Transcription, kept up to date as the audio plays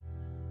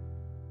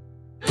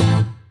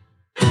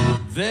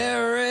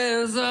There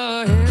is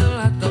a hill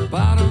at the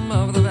bottom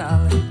of the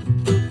valley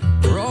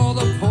where all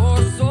the poor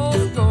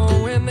souls go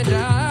when they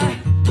die.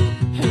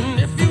 And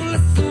if you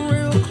listen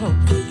real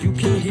close, you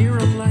can hear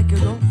them like a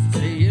ghost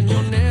saying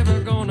you're never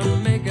gonna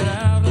make it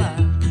out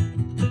alive.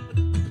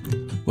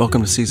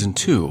 Welcome to Season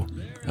 2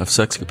 of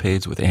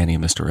Sexcapades with Annie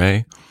and Mr.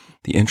 A.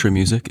 The intro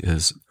music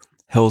is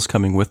Hell's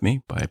Coming With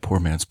Me by Poor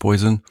Man's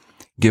Poison.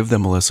 Give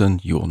them a listen.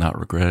 You will not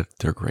regret it.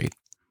 They're great.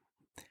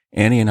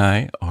 Annie and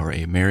I are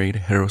a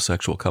married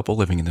heterosexual couple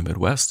living in the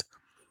Midwest.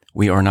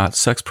 We are not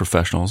sex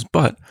professionals,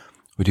 but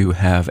we do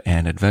have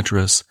an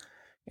adventurous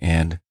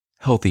and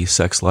healthy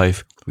sex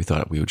life. We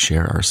thought we would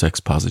share our sex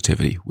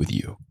positivity with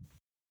you.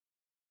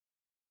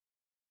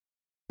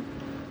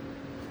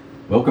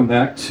 Welcome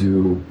back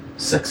to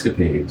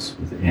Sexcapades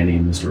with Annie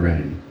and Mr.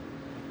 A.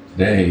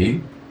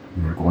 Today,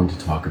 we are going to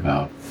talk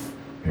about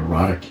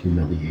erotic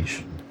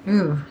humiliation.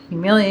 Ooh,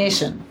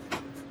 humiliation.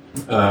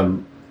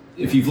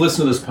 If you've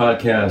listened to this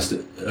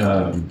podcast,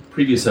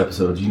 previous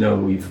episodes, you know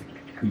we've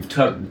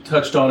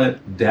touched on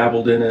it,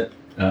 dabbled in it,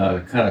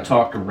 kind of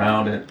talked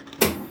around it,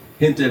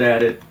 hinted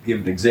at it,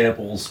 given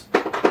examples,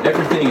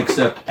 everything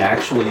except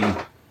actually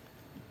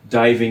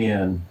diving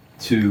in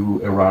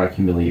to erotic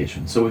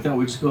humiliation. So we thought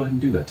we'd just go ahead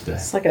and do that today.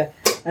 It's like an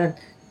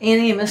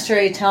Annie and Mr.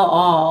 A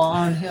tell-all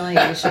on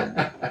humiliation.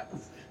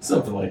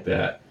 Something like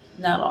that.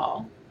 Not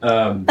all.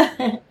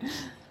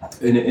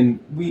 And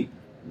we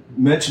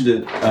mentioned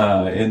it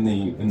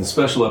in the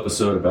special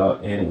episode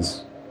about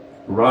Annie's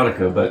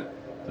erotica, but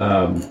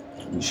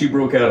she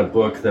broke out a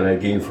book that I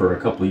gave her a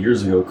couple of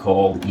years ago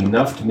called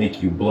Enough to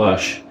Make You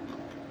Blush,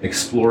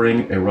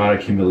 Exploring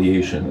Erotic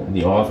Humiliation, and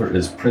the author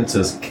is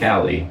Princess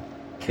Callie,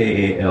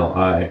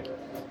 K-A-L-I.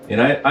 And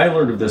I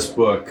learned of this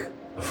book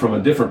from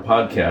a different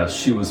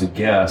podcast. She was a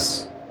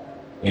guest,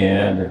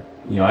 and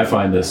I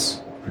find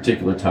this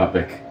particular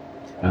topic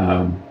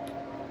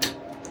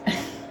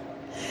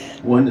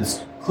one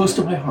is close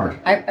to my heart.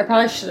 I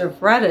probably should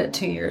have read it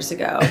 2 years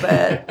ago,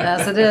 but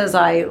as it is,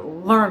 I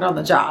learned on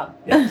the job.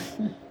 Yeah.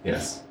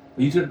 Yes.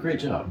 Well, you did a great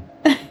job.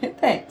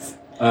 Thanks.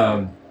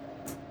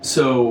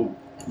 So,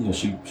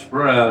 she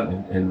brought out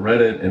and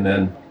read it, and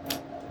then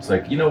it's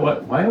like, you know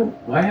what?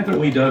 Why haven't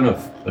we done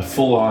a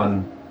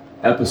full-on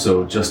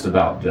episode just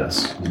about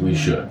this? We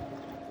should.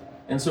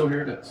 And so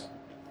here it is.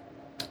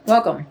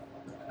 Welcome.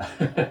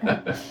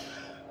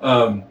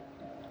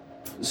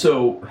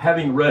 So,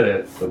 having read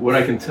it, what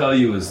I can tell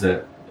you is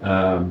that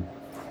Annie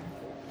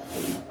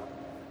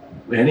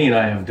and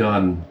I have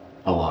done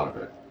a lot of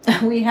it.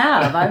 We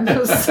have. I'm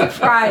so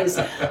surprised.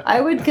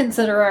 I would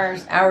consider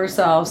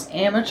ourselves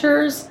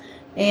amateurs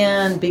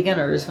and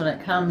beginners when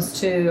it comes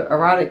to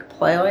erotic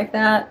play like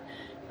that.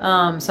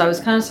 So I was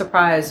kind of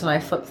surprised when I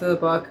flipped through the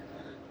book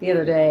the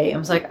other day and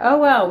was like, oh,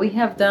 wow, we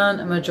have done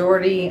a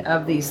majority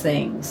of these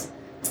things.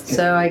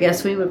 So I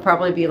guess we would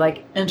probably be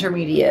like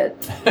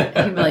intermediate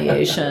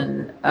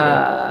humiliation.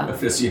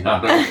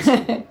 Aficionados.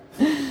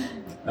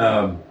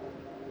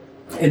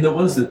 And the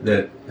ones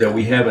that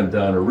we haven't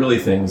done are really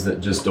things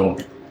that just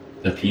don't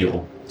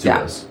appeal to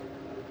us.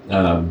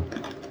 And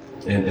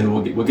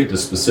we'll get to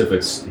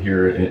specifics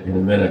here in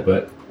a minute,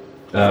 but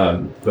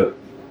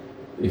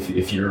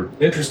if you're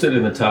interested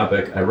in the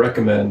topic, I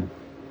recommend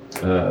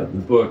the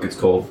book. It's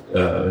called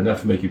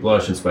Enough to Make You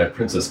Blush. It's by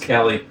Princess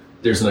Callie.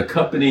 There's an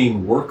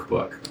accompanying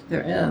workbook.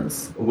 There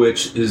is.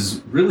 Which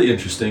is really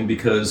interesting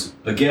because,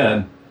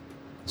 again,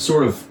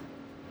 sort of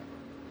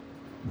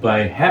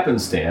by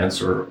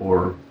happenstance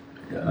or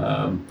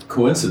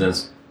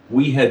coincidence,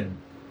 we had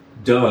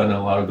done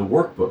a lot of the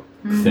workbook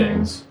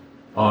things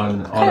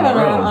on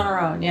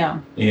our own. Yeah.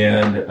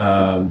 And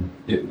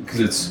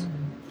because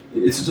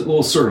it's just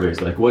little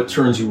surveys, like what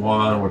turns you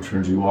on, what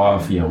turns you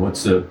off,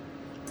 what's the,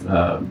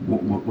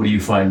 what do you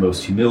find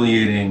most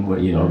humiliating, what,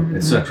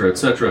 et cetera, et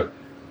cetera.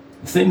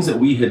 Things that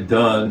we had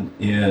done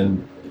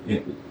in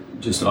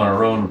just on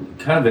our own,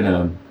 kind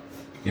of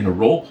in a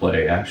role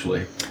play,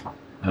 actually.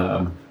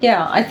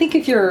 Yeah, I think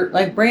if you're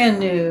like brand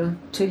new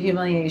to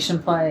humiliation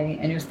play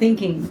and you're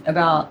thinking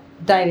about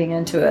diving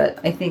into it,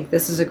 I think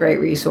this is a great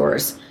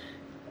resource,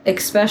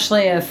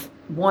 especially if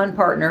one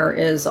partner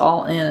is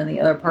all in and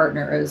the other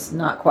partner is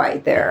not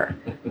quite there.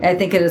 I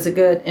think it is a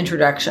good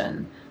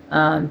introduction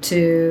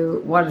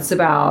to what it's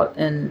about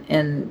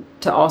and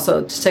to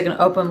also just take an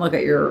open look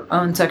at your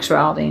own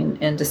sexuality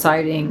and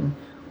deciding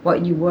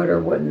what you would or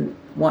wouldn't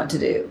want to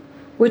do,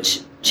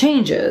 which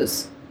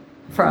changes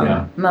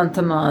from month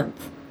to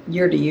month,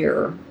 year to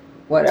year,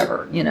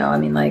 whatever,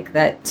 like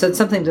that. So it's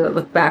something to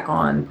look back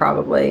on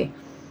probably.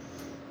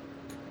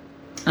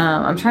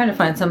 I'm trying to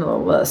find some of the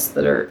lists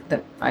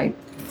that I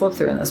flip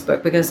through in this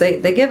book because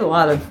they give a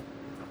lot of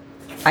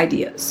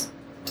ideas.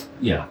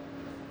 Yeah.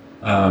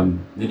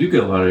 They do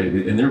get a lot of,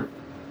 and they're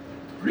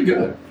pretty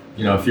good.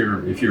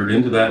 If you're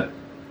into that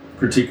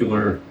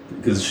particular,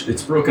 because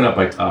it's broken up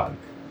by topic.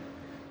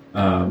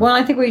 Well,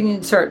 I think we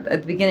need to start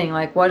at the beginning.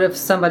 Like, what if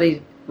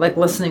somebody like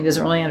listening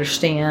doesn't really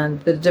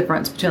understand the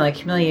difference between like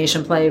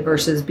humiliation play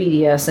versus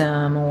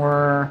BDSM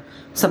or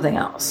something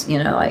else?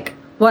 Like,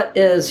 what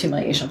is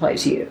humiliation play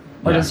to you?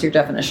 What is your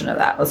definition of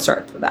that? Let's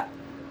start with that.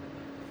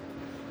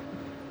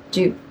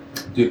 Do you,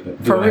 Do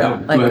For I real,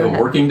 have, like, do I go have a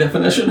ahead. working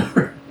definition?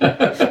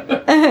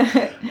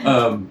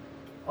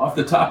 Off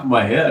the top of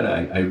my head,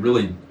 I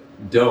really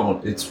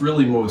don't. It's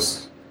really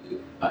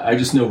I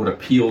just know what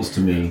appeals to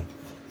me.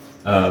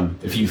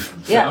 If you've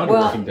found a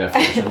working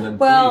definition, then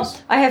well,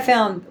 please. I have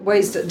found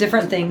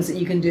different things that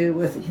you can do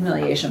with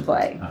humiliation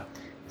play.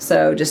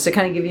 So just to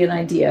kind of give you an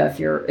idea, if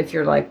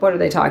you're like, what are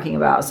they talking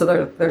about? So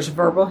there's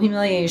verbal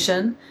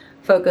humiliation,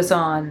 focus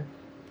on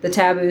the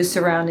taboos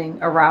surrounding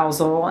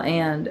arousal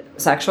and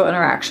sexual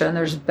interaction.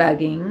 There's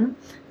begging.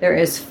 There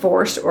is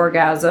forced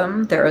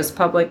orgasm. There is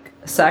public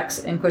sex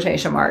in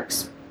quotation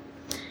marks.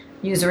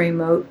 Use a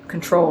remote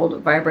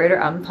controlled vibrator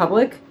out in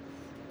public.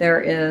 There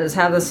is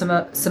have the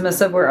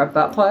submissive wear a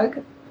butt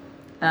plug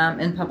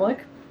in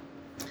public.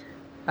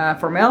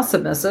 For male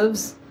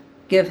submissives,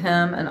 give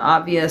him an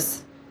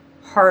obvious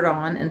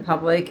hard-on in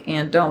public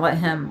and don't let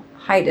him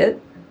hide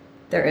it.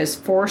 There is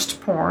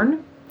forced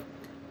porn.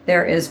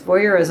 There is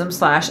voyeurism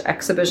 /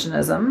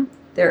 exhibitionism.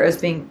 There is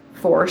being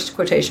forced,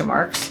 quotation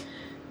marks,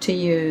 to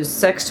use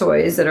sex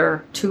toys that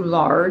are too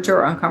large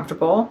or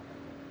uncomfortable.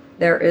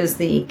 There is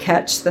the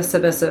catch the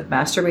submissive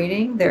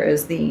masturbating. There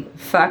is the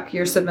fuck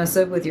your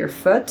submissive with your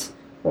foot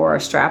or a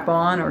strap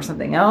on or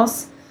something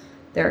else.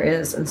 There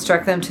is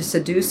instruct them to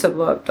seduce a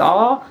blow-up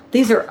doll.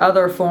 These are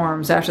other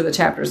forms after the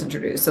chapter is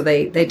introduced. So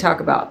they talk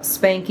about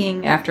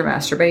spanking after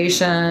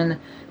masturbation,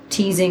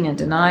 teasing and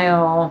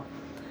denial,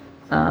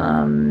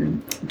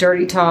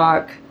 dirty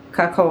talk,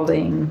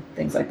 cuckolding,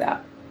 things like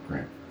that.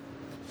 Right.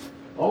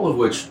 All of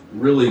which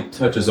really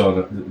touches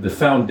on the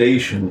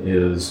foundation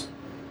is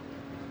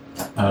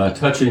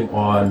touching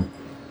on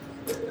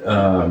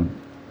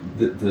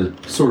the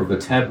sort of the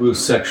taboo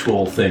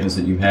sexual things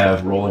that you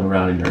have rolling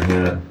around in your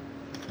head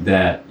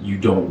that you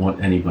don't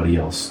want anybody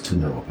else to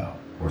know about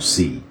or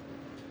see.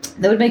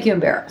 That would make you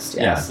embarrassed.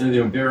 Yes. Yeah, they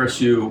embarrass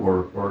you,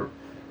 or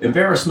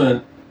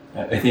embarrassment,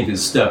 I think,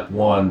 is step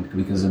one,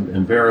 because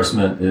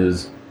embarrassment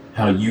is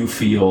how you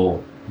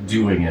feel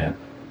doing it.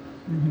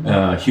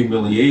 Mm-hmm.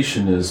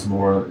 Humiliation is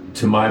more,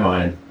 to my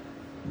mind,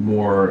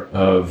 more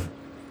of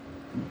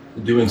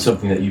doing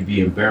something that you'd be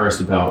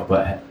embarrassed about,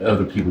 but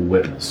other people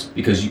witness,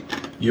 because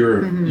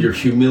you're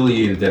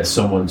humiliated that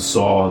someone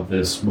saw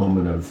this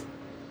moment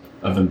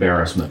of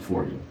embarrassment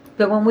for you.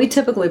 But when we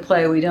typically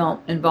play, we don't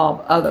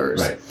involve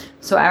others. Right.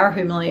 So our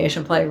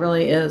humiliation play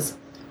really is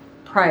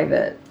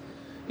private.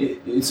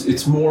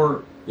 It's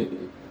more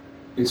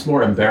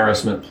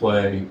embarrassment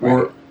play,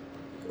 Right.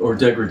 or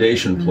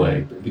degradation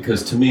play,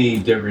 because to me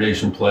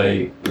degradation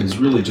play is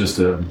really just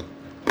a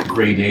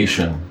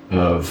gradation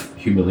of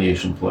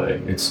humiliation play.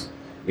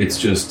 It's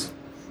just,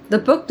 the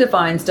book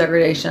defines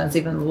degradation as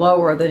even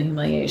lower than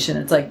humiliation.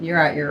 It's like you're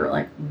at your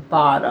like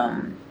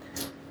bottom.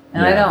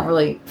 And I don't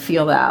really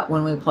feel that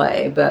when we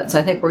play, but so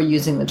I think we're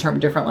using the term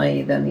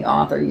differently than the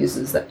author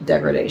uses that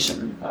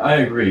degradation. I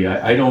agree.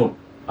 I don't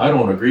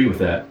agree with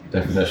that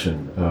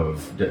definition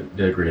of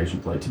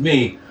degradation play. To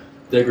me,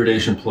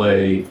 degradation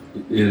play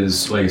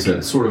is, like I said,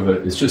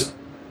 it's just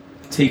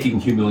taking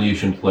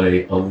humiliation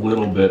play a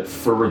little bit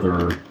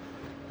further,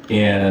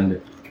 and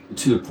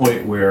to the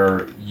point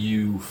where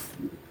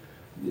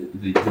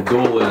the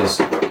goal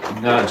is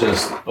not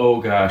just, oh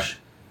gosh,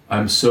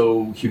 I'm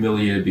so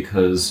humiliated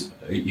because,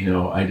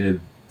 I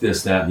did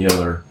this, that, and the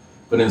other.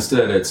 But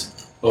instead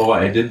it's, oh,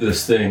 I did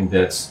this thing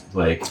that's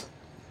like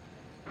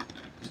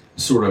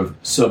sort of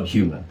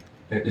subhuman.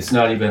 It's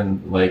not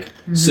even like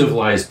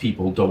civilized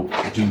people don't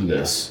do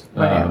this.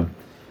 Right.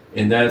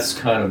 And that's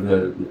kind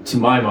of to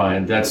my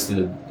mind, that's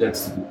the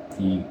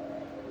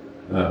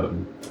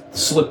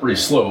slippery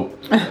slope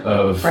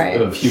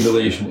of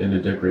humiliation into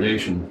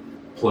degradation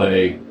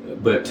play.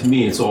 But to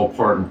me, it's all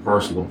part and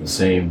parcel of the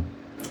same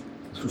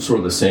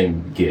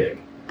gig.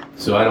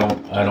 So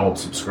I don't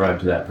subscribe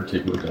to that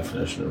particular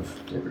definition of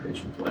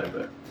degradation play.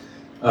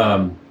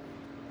 But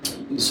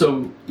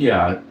so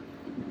yeah,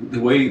 the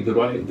way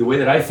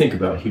that I think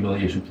about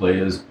humiliation play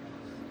is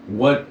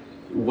what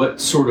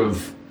sort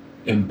of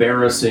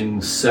embarrassing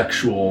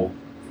sexual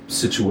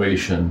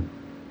situation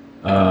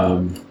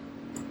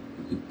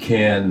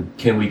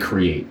can we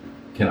create?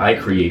 Can I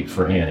create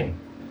for Annie?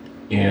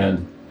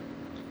 And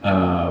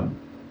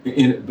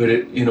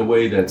in a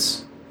way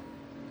that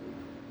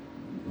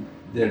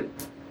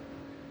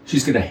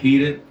she's going to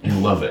hate it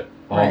and love it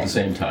all at the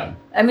same time.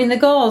 I mean, the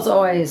goal is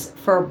always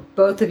for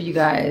both of you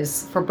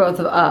guys, for both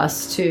of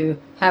us, to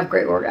have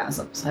great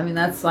orgasms. I mean,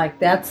 that's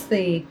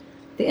the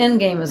end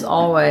game is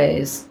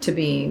always to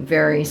be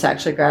very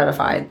sexually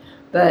gratified,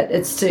 but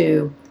it's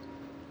to,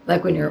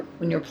 like when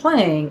you're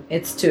playing,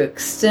 it's to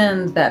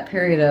extend that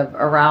period of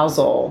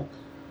arousal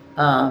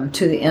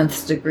to the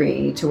nth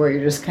degree, to where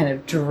you're just kind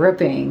of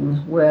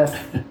dripping with,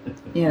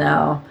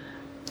 you're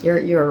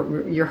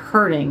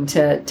hurting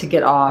to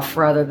get off,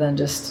 rather than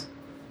just,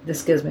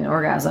 this gives me an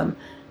orgasm,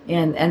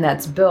 and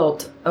that's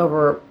built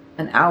over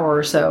an hour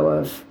or so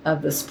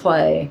of this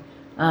play,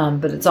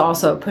 but it's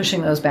also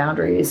pushing those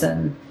boundaries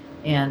and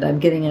I'm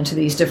getting into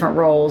these different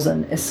roles,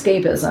 and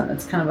escapism.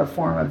 It's kind of a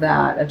form of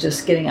that, of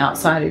just getting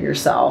outside of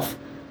yourself,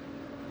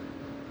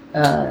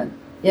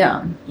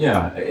 Yeah.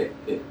 Yeah,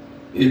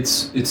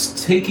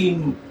 it's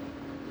taking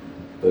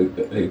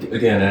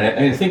again,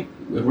 and I think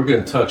we're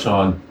going to touch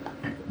on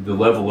the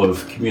level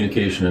of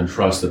communication and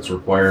trust that's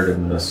required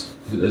in this.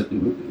 A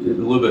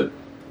little bit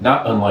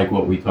not unlike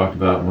what we talked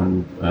about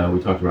when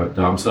we talked about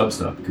dom sub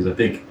stuff, because I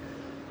think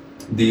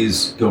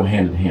these go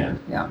hand in hand.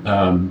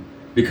 Yeah.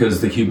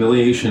 Because the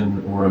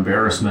humiliation or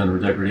embarrassment or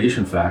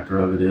degradation factor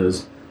of it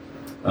is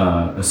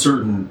a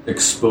certain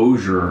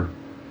exposure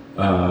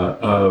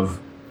of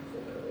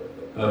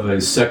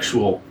a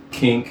sexual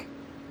kink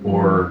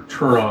or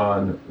turn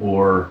on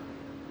or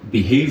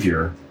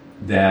behavior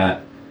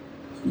that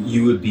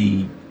you would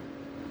be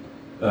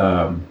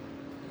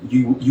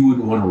you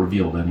wouldn't want to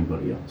reveal to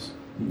anybody else.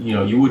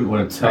 You wouldn't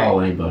want to tell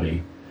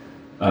anybody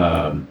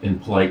in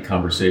polite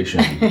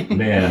conversation,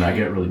 man, I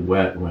get really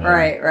wet when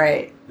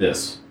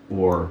this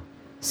or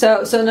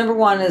so number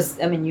one is,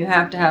 you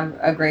have to have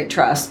a great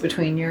trust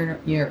between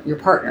your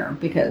partner,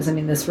 because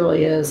this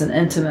really is an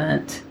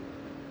intimate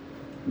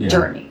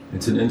journey.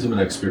 It's an intimate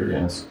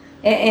experience.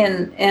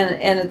 And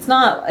it's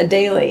not a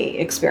daily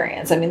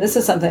experience. This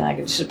is something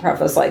I should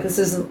preface. Like, this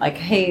isn't like,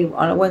 hey,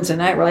 on a Wednesday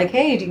night, we're like,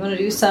 hey, do you want to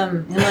do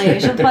some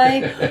humiliation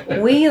play?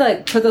 We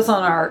put this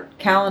on our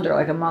calendar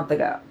a month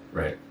ago.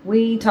 Right.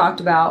 We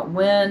talked about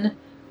when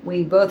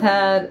we both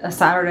had a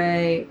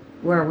Saturday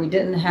where we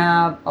didn't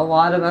have a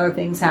lot of other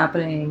things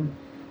happening.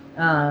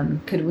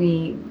 Could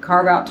we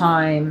carve out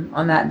time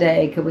on that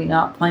day? Could we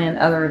not plan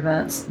other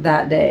events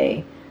that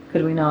day?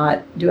 Could we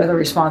not do other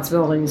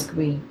responsibilities? Could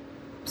we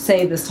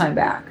save this time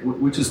back?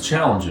 Which is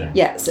challenging.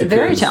 Yes,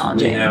 very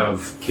challenging. We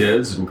have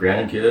kids and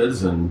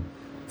grandkids and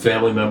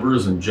family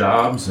members and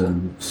jobs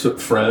and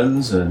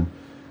friends and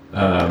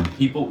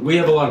people. We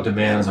have a lot of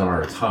demands on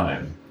our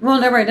time. Well,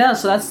 and everybody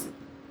does. So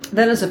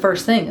that is the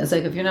first thing. Is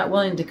if you're not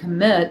willing to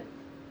commit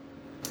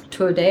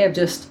to a day of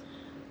just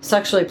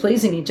sexually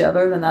pleasing each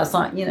other, then that's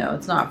not,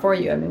 it's not for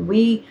you.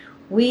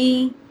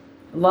 We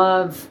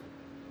love.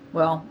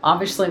 Well,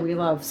 obviously we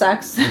love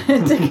sex. We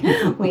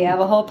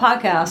have a whole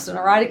podcast on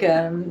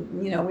Erotica,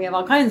 and we have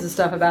all kinds of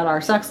stuff about our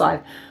sex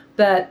life.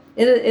 But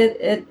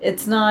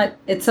it's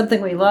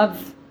something we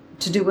love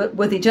to do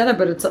with each other.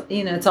 But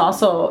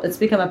it's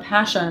become a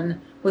passion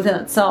within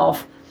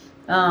itself,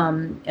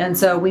 and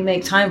so we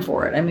make time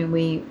for it.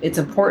 It's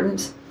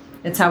important.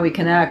 It's how we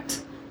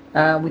connect.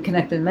 We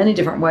connect in many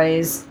different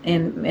ways,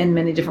 in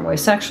many different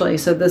ways sexually.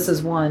 So this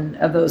is one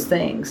of those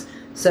things.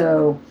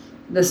 So.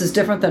 This is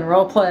different than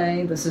role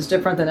play. This is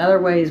different than other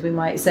ways we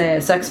might say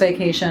a sex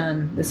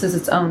vacation. This is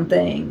its own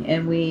thing,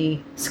 and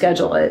we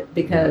schedule it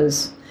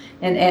because,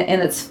 and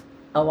it's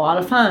a lot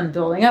of fun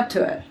building up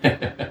to it.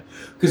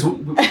 Because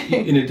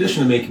in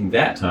addition to making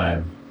that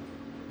time,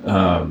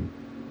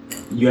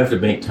 you have to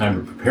make time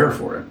to prepare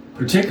for it.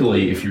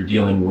 Particularly if you're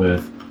dealing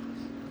with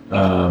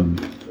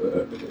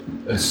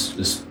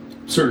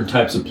certain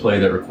types of play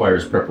that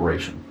requires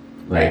preparation,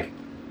 like.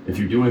 If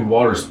you're doing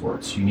water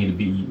sports, you need to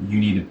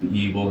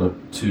be able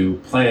to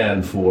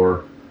plan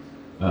for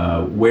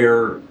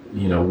where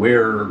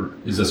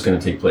is this going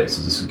to take place?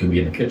 Is this going to be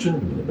in the kitchen,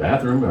 in the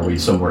bathroom? Are we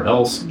somewhere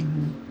else?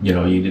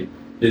 Mm-hmm.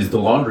 Is the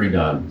laundry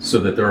done so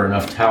that there are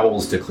enough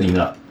towels to clean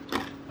up?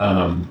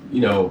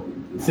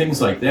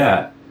 Things like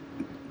that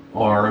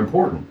are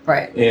important.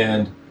 Right.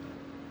 And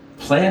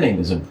planning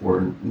is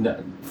important, not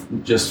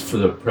just for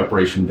the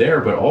preparation there,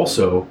 but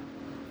also,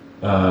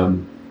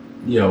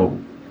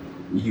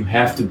 you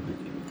have to.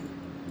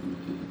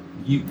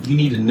 You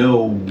need to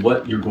know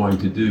what you're going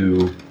to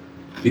do,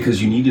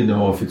 because you need to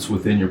know if it's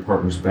within your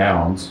partner's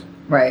bounds,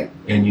 right?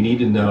 And you need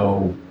to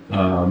know,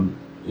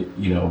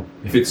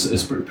 if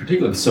it's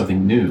particularly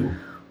something new.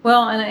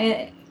 Well, and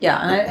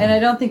I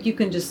don't think you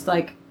can just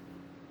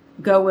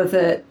go with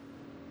it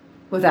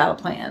without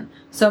a plan.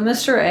 So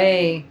Mr.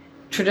 A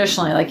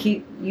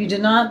traditionally, you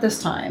did not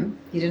this time.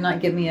 You did not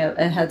give me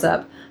a heads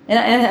up. And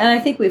I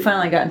think we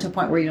finally gotten to a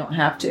point where you don't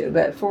have to.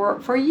 But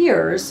for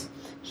years,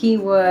 he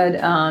would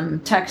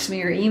text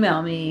me or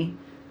email me,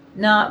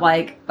 not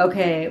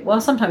okay,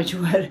 well, sometimes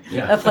you would,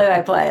 a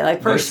play-by-play.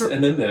 First, this,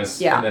 and then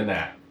this, and then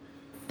that.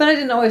 But I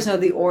didn't always know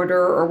the order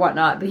or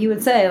whatnot. But he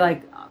would say,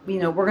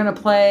 we're going to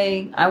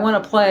play, I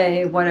want to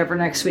play whatever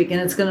next week,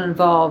 and it's going to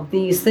involve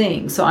these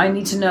things. So I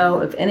need to know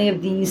if any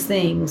of these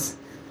things,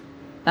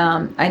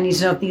 I need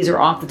to know if these are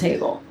off the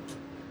table.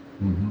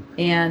 Mm-hmm.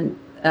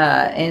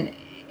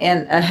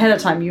 And ahead of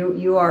time,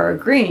 you are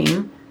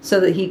agreeing so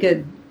that he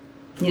could,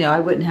 I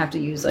wouldn't have to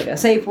use a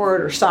safe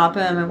word or stop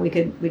him, and we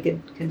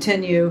could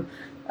continue.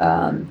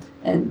 And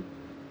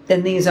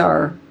then these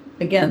are,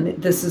 again,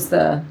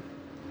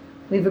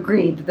 we've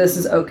agreed that this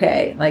is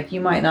okay. I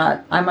might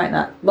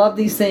not love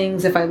these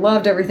things. If I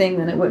loved everything,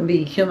 then it wouldn't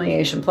be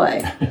humiliation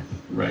play.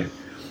 Right.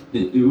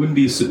 It wouldn't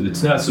be.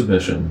 It's not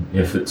submission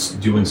if it's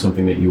doing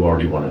something that you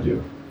already want to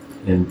do,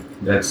 and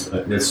that's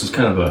just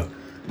kind of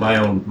my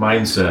own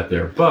mindset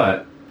there.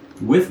 But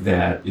with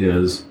that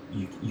is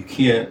you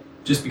can't,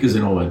 just because they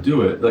don't want to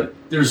do it.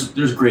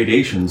 There's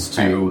gradations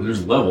to,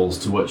 there's levels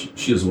to what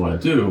she doesn't want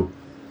to do.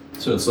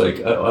 So it's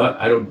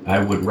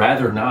I would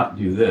rather not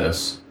do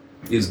this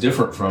is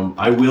different from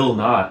I will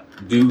not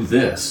do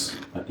this.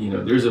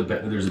 There's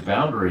a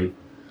boundary.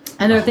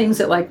 And there are things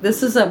that like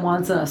this is a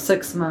once in a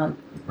 6-month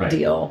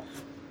deal.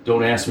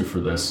 Don't ask me for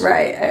this.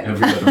 Right.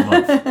 Every other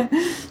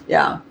month.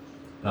 Yeah.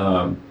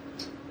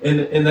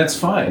 And that's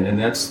fine.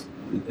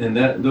 And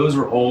those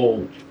are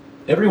all.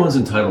 Everyone's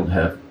entitled to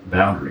have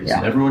boundaries,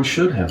 and everyone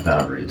should have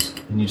boundaries.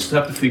 And you just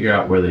have to figure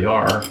out where they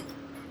are,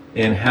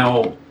 and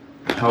how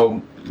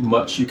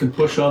much you can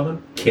push on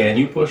them. Can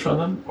you push on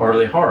them? Or are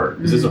they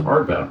hard? Is this a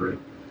hard boundary?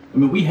 I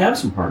mean, we have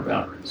some hard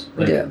boundaries.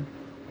 We do.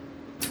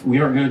 We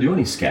aren't going to do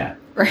any scat.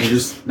 Right. We're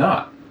just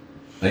not.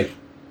 Like,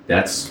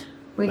 that's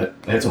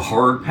a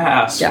hard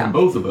pass from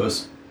both of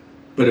us.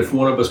 But if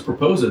one of us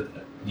propose it,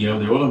 the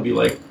other one would be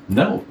like,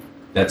 no,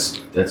 that's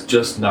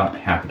just not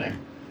happening.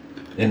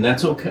 And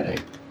that's okay.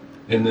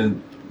 And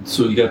then,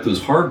 so you got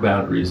those hard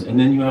boundaries, and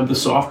then you have the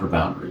softer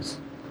boundaries.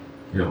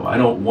 I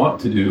don't want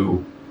to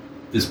do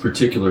this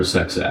particular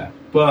sex act,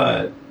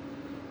 but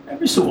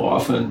every so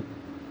often,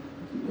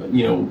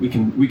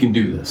 we can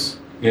do this.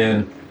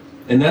 And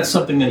that's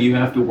something that you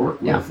have to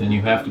work with, and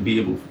you have to be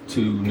able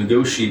to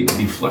negotiate and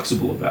be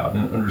flexible about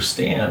and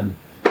understand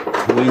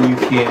when you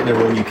can and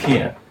when you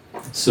can't.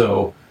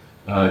 So,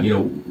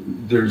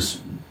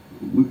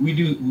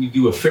 we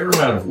do a fair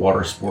amount of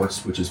water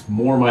sports, which is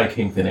more my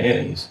kink than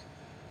Annie's,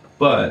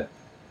 but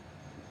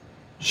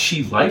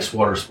she likes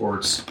water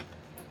sports.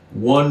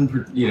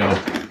 In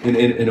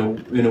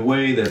a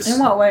way that's. In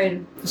what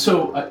way?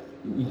 So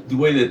the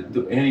way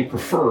that Annie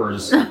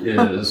prefers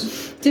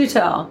is. Do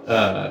tell.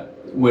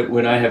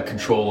 When I have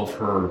control of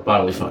her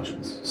bodily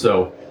functions.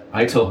 So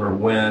I tell her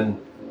when,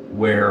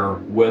 where,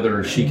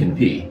 whether she can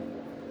pee.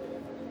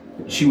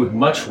 She would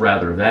much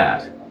rather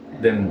that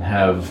than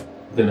have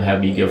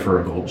me give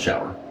her a gold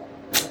shower.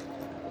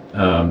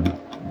 And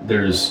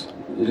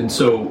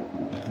so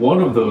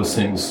one of those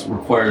things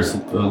requires a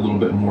little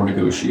bit more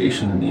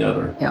negotiation than the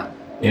other. Yeah.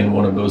 And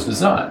one of those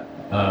does not.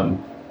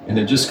 And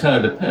it just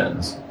kind of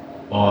depends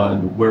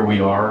on where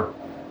we are.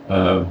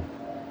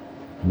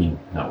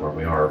 Not where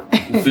we are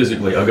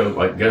physically.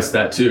 I guess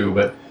that too,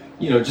 but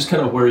just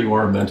kind of where you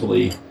are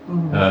mentally.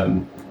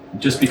 Mm-hmm.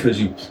 Just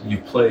because you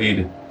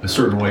played a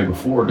certain way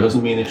before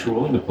doesn't mean that you're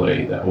willing to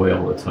play that way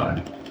all the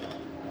time.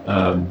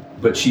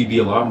 But she'd be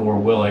a lot more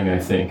willing, I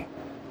think,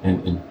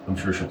 and I'm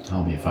sure she'll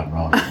tell me if I'm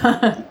wrong.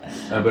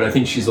 But I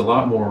think she's a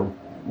lot more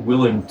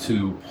willing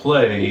to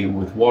play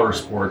with water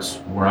sports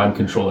where I'm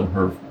controlling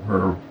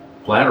her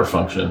bladder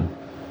function,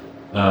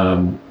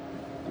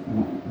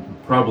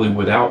 probably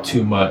without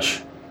too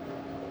much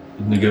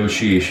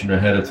negotiation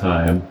ahead of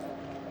time,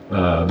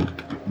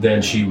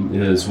 than she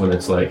is when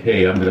it's like,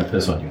 hey, I'm going to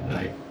piss on you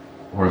tonight,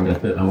 or I want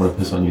to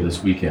piss on you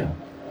this weekend.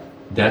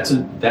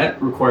 That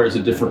requires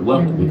a different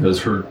level,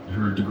 because her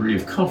degree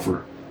of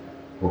comfort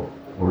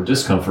or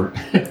discomfort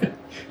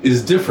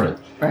is different,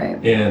 right?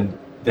 And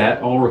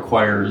that all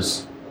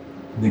requires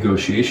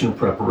negotiation,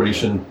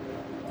 preparation.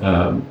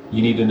 You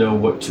need to know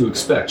what to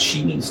expect.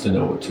 She needs to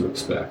know what to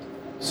expect.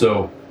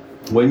 So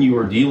when you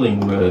are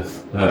dealing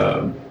with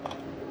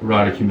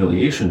erotic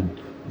humiliation,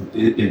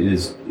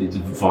 it's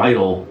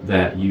vital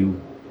that you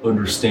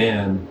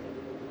understand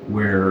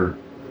where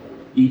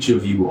each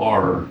of you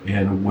are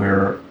and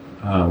where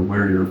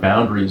your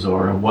boundaries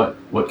are and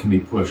what can be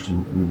pushed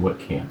and what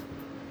can't.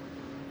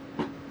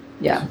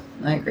 Yeah,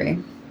 I agree.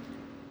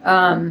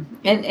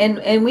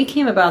 And we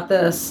came about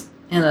this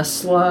in a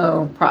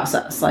slow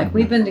process. Like,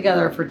 we've been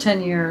together for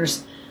 10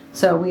 years,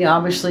 so we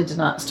obviously did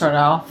not start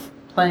off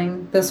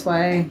playing this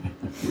way.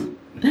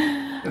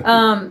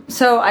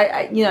 So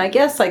I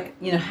guess,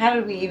 how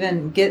did we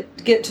even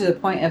get to the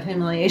point of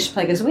humiliation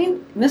play? Because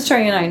Mr. A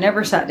and I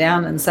never sat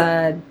down and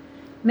said,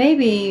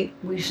 maybe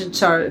we should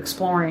start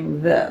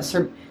exploring this.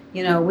 Or,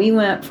 we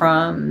went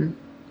from,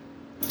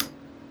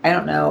 I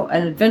don't know,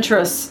 an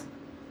adventurous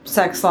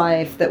sex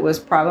life that was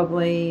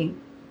probably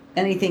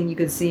anything you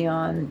could see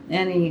on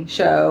any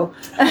show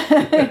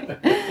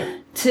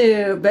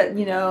to, but,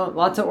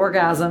 lots of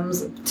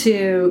orgasms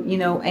to,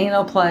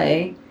 anal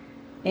play.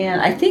 And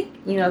I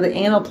think, the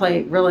anal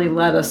play really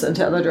led us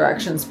into other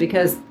directions,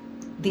 because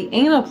the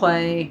anal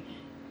play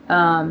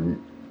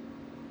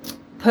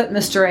put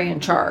Mr. A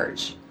in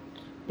charge,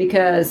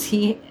 because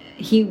he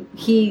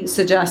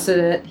suggested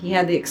it, he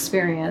had the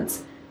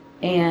experience,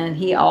 and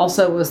he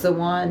also was the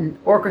one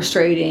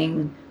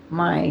orchestrating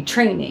my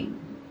training.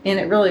 And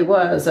it really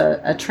was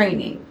a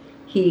training.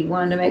 He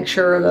wanted to make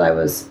sure that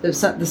there's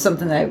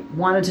something that I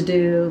wanted to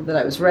do, that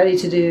I was ready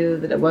to do,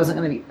 that it wasn't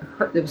going to be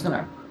hurt,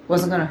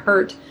 wasn't going to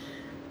hurt.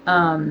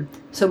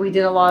 So we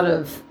did a lot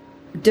of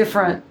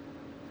different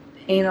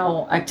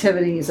anal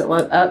activities that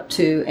led up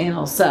to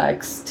anal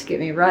sex to get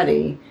me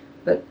ready.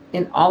 But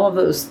in all of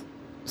those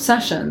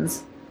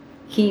sessions,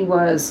 he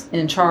was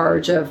in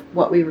charge of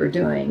what we were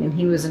doing, and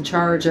he was in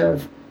charge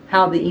of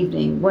how the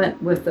evening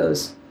went with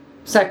those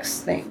sex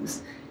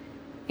things.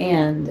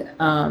 And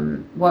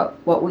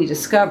what we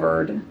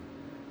discovered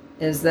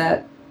is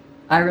that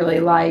I really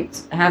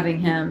liked having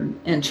him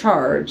in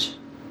charge,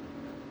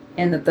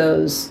 and that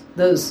those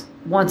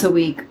once a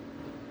week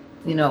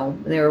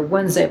they were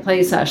Wednesday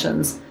play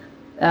sessions,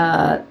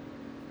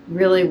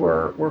 really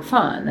were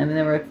fun. I mean,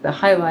 they were the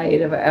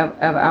highlight of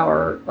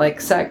our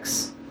like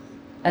sex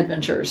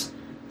adventures.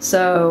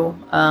 So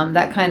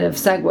that kind of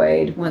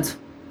segued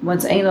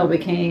once anal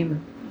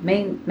became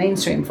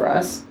mainstream for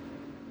us.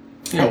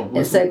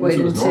 It segued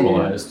into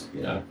normalized,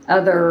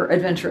 other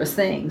adventurous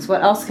things.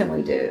 What else can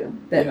we do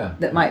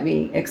that might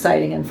be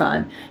exciting and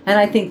fun? And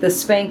I think the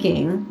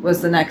spanking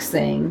was the next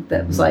thing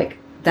that was like,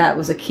 that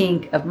was a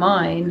kink of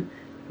mine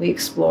we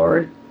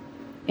explored.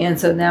 And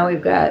so now we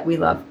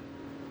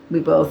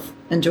both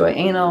enjoy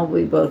anal,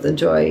 we both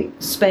enjoy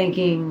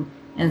spanking.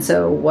 And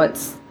so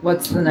what's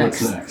the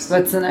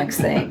next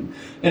thing?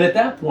 And at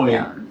that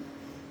point,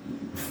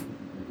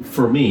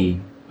 for me,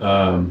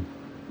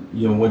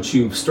 once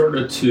you've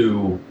started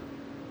to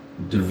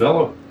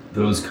develop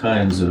those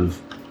kinds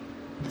of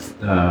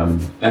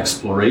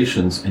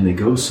explorations and they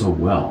go so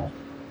well,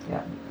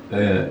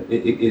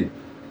 it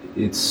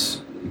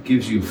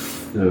gives you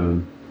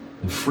the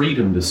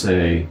freedom to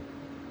say,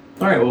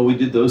 all right, well, we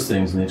did those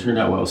things and they turned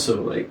out well,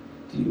 so like,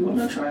 do you want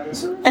to try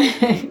this out?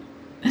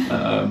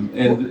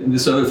 And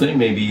this other thing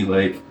may be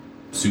like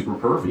super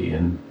pervy,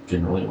 and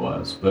generally it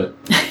was, but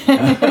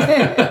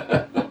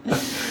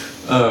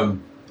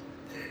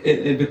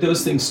but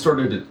those things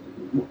started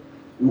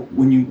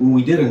when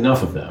we did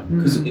enough of them,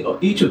 because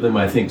each of them,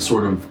 I think,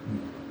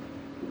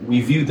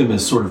 we viewed them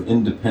as sort of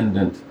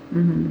independent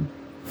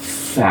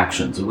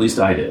factions. At least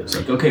I did. It's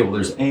like, okay, well,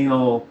 there's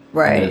anal,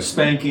 and there's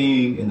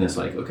spanking, and it's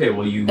like, okay,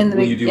 well, in the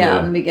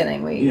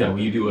beginning, will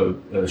you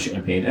do a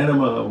champagne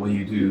enema? Will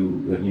you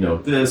do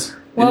this?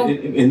 Well,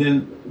 and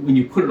then when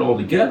you put it all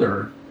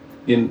together,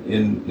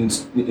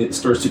 it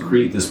starts to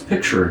create this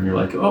picture, and you're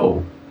like,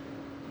 oh,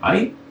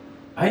 I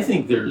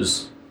think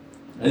there's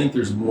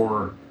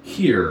more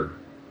here,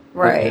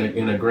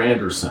 in a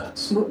grander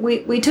sense.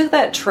 We took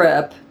that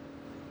trip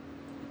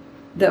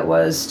that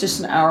was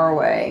just an hour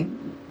away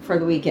for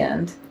the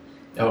weekend.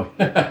 Oh,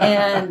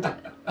 and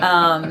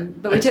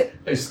but we took.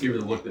 I just gave her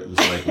the look that was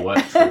like,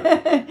 what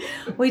trip?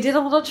 We did a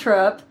little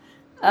trip,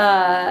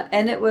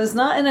 and it was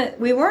not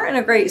we weren't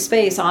in a great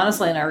space,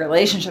 honestly, in our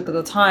relationship at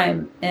the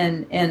time,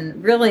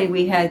 and really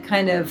we had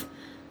kind of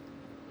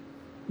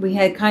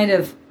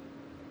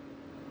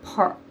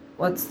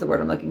what's the word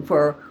I'm looking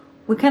for?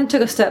 We kind of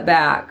took a step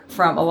back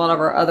from a lot of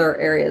our other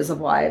areas of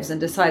lives and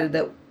decided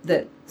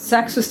that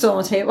sex was still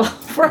on the table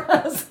for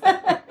us.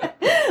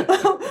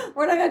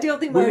 We're not going to deal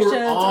with emotions. We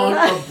were on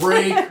a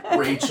break,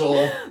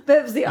 Rachel. But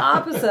it was the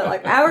opposite.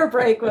 Like, our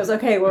break was,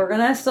 okay, we're going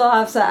to still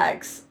have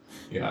sex,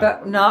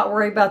 but not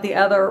worry about the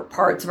other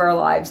parts of our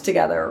lives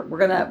together. We're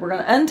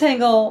gonna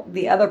untangle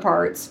the other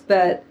parts,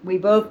 but we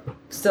both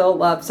still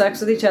love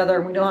sex with each other,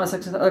 and we don't want to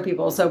have sex with other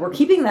people. So we're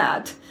keeping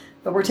that,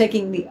 but we're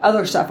taking the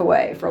other stuff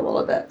away for a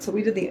little bit. So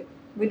we did the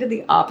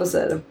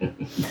opposite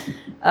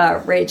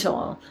of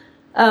Rachel.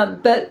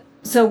 But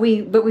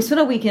we spent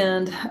a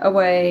weekend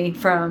away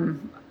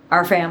from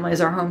our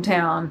families, our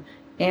hometown,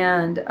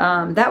 and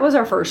that was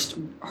our first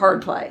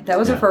hard play. That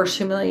was our first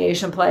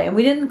humiliation play, and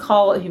we didn't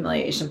call it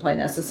humiliation play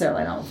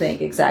necessarily. I don't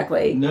think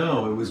exactly.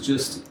 No, it was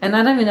just. And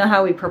I don't even know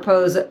how we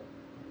proposed it,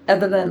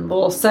 other than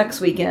little sex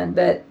weekend.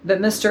 But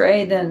Mr.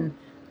 A then,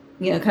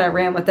 kind of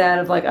ran with that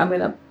of like, I'm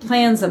going to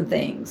plan some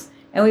things,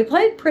 and we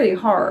played pretty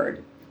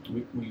hard.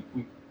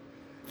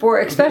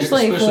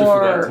 Especially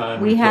for that time,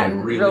 we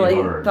hadn't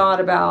really thought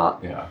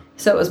about. Yeah.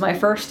 So it was my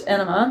first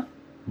enema,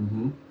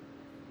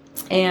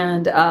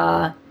 and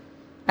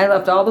I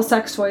left all the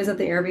sex toys at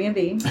the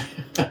Airbnb.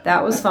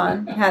 That was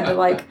fun. Had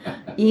to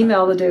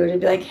email the dude and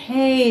be like,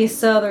 "Hey,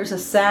 so there's a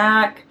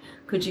sack.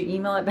 Could you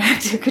mail it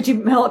back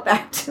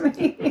to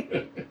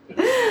me?"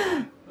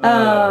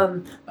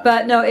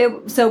 But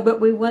no,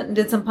 but we went and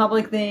did some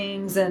public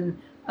things, and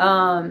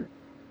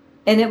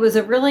it was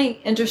a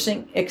really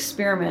interesting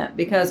experiment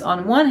because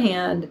on one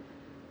hand,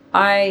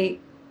 I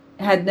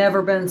had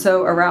never been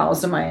so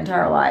aroused in my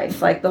entire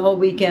life. Like the whole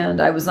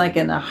weekend, I was like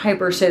in a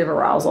hyper state of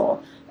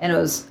arousal, and it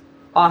was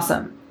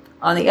awesome.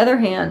 On the other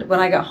hand, when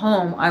I got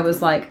home, I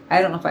was like,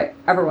 I don't know if I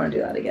ever want to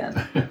do that again.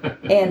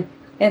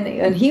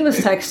 And he was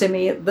texting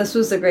me, this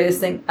was the greatest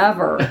thing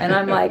ever. And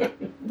I'm like,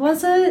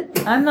 was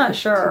it? I'm not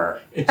sure.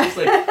 It's just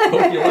like,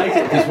 hope you like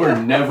it, because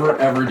we're never,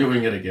 ever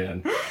doing it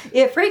again.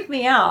 It freaked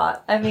me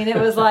out. I mean, it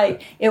was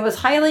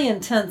highly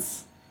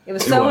intense. It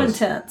was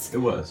intense. It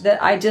was.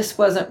 That I just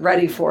wasn't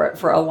ready for it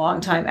for a long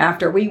time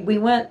after. We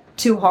went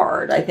too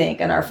hard, I think,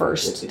 in our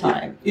first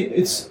time. I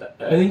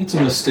think it's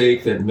a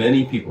mistake that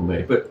many people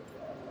make, but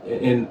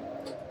and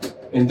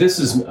this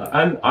is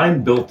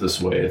I'm built this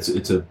way.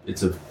 It's a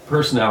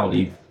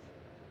personality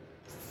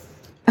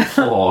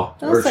flaw.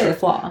 Don't say a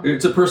flaw.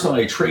 It's a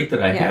personality trait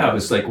that I have.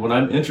 It's like when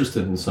I'm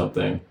interested in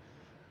something,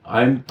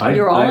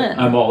 You're all in.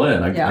 I'm all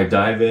in. I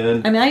dive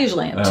in. I mean, I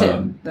usually am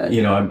too. But,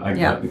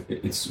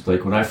 it's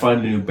like when I find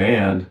a new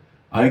band,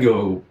 I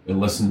go and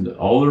listen to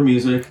all their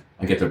music.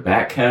 I get their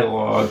back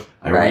catalog.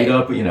 I read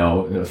up,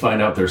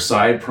 find out their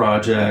side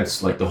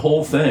projects, like the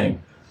whole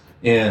thing.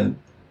 And,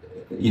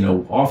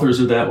 authors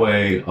are that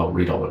way. I'll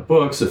read all their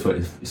books if I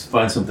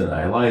find something that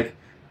I like.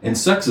 And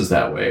sex is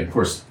that way. Of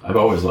course, I've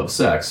always loved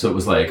sex. So it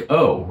was like,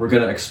 oh, we're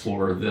going to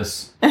explore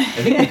this. I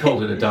think we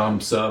called it a Dom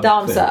sub.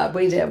 Dom thing. sub.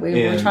 We did.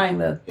 We were trying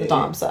the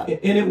Dom sub.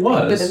 And it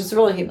was. But it was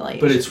really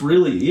humiliation. But it's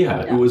really,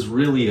 it was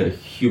really a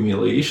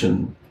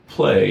humiliation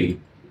play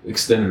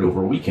extended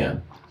over a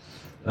weekend.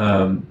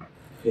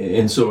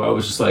 And so I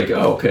was just like,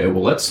 oh, okay,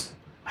 well,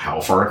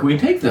 how far can we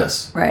take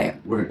this? Right.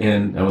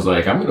 And I was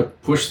like, I'm going to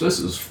push this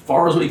as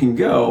far as we can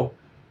go.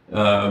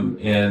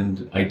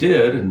 And I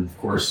did. And of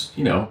course,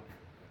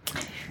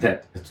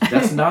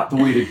 that's not the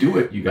way to do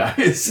it, you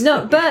guys.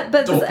 No, but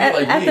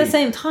at the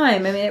same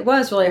time, I mean, it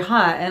was really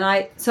hot,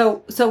 and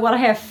so what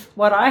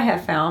I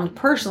have found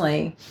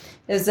personally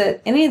is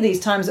that any of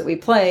these times that we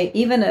play,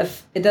 even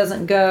if it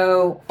doesn't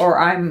go, or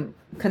I'm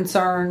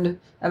concerned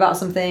about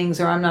some things,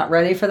 or I'm not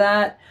ready for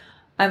that,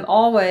 I'm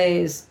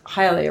always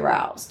highly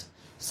aroused.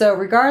 So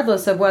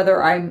regardless of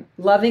whether I'm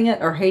loving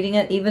it or hating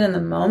it, even in the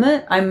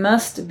moment, I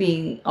must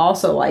be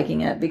also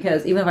liking it,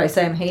 because even if I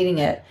say I'm hating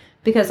it,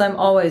 because I'm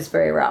always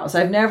very aroused.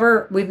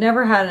 We've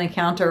never had an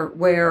encounter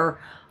where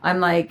I'm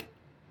like,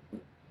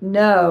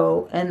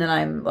 no, and then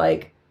I'm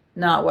like,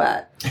 not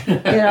wet. You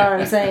know what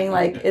I'm saying?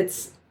 Like,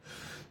 it's,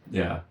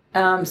 yeah.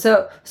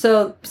 So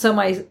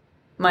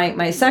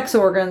my sex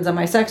organs and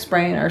my sex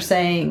brain are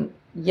saying,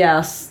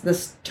 yes,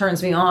 this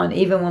turns me on,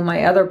 even when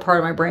my other part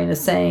of my brain is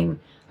saying,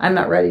 I'm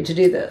not ready to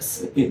do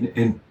this.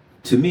 And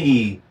to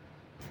me,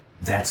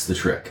 that's the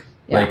trick.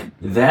 Yeah. Like,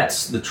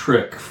 that's the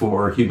trick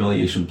for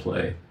humiliation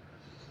play.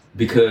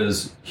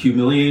 Because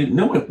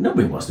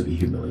nobody wants to be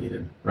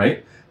humiliated,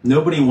 right?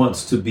 Nobody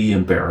wants to be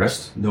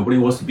embarrassed. Nobody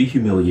wants to be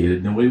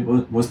humiliated. Nobody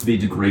wants to be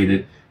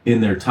degraded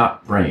in their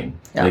top brain.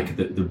 Yeah. Like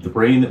the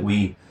brain that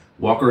we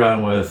walk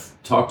around with,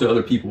 talk to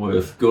other people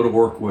with, go to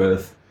work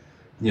with,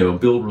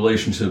 build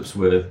relationships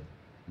with.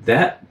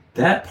 That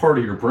part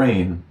of your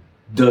brain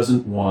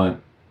doesn't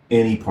want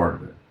any part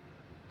of it.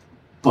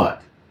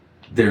 But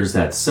there's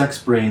that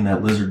sex brain,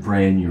 that lizard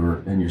brain,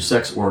 your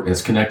sex organ,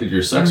 it's connected to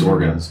your sex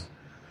organs.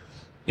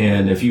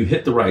 And if you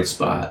hit the right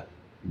spot,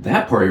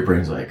 that part of your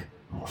brain's like,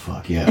 oh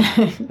fuck yeah,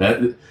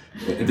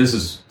 this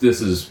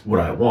is what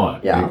I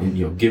want. Yeah.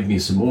 And, give me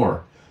some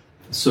more.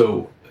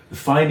 So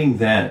finding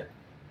that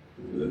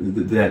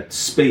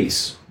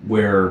space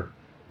where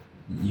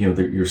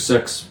your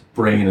sex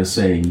brain is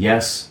saying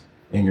yes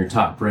and your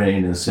top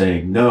brain is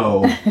saying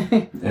no,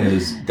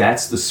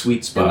 that's the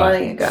sweet spot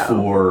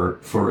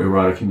for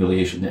erotic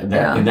humiliation.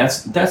 And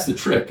that's the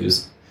trick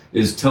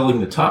is telling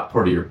the top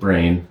part of your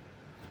brain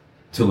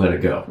to let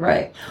it go.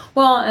 Right.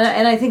 Well,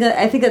 and I think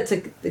that's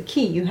the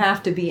key. You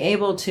have to be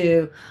able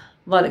to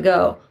let it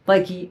go.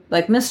 Like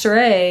Mr.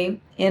 A,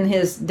 in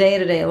his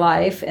day-to-day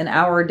life and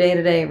our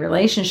day-to-day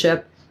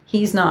relationship,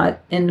 he's not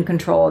in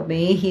control of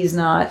me. He's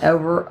not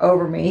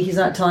over me. He's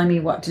not telling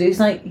me what to do. He's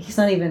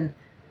not even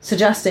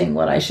suggesting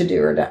what I should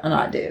do or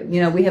not do.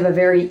 We have a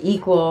very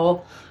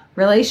equal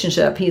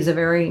relationship. He's a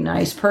very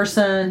nice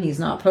person. He's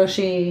not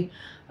pushy.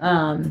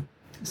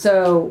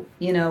 So,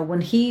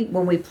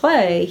 when we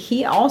play,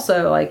 he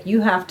also,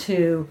 you have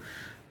to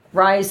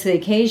rise to the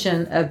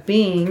occasion of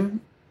being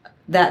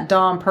that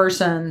Dom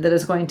person that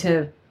is going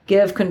to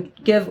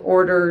give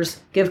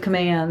orders, give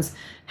commands,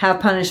 have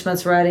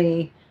punishments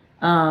ready,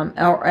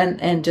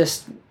 and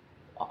just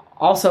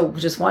also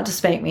just want to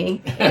spank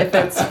me if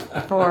that's for,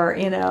 part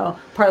of the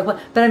play.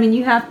 But I mean,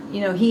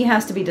 he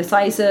has to be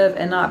decisive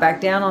and not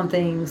back down on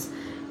things.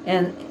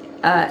 And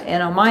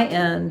on my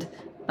end,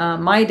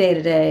 my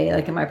day-to-day,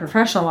 like in my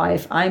professional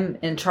life, I'm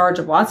in charge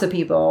of lots of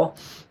people,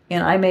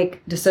 and I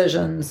make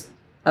decisions,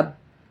 a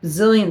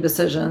zillion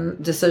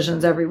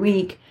decisions every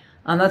week.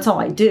 That's all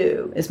I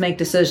do is make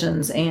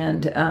decisions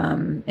and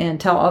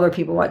tell other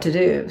people what to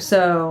do.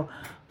 So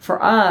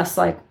for us,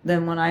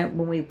 then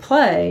when we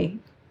play,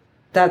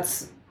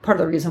 that's part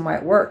of the reason why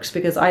it works,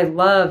 because I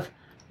love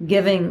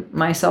giving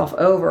myself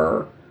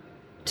over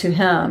to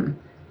him.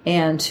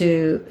 And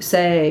to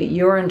say,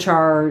 you're in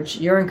charge,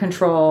 you're in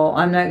control,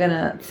 I'm not going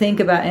to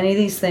think about any of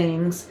these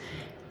things.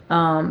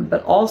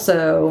 But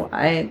also,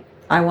 I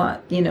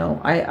want,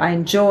 I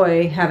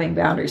enjoy having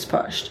boundaries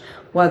pushed,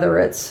 whether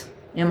it's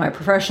in my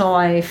professional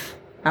life,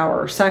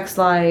 our sex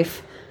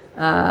life,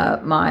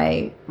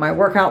 my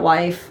workout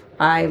life.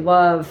 I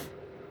love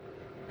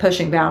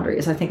pushing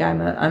boundaries. I think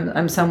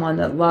I'm someone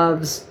that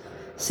loves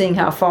seeing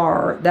how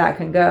far that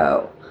can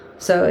go.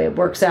 So it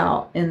works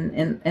out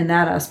in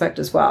that aspect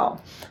as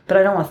well. But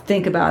I don't want to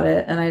think about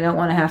it, and I don't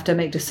want to have to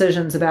make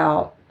decisions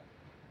about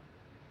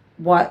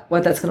what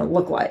that's going to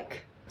look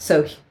like.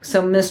 So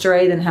Mr.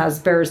 A then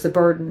bears the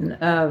burden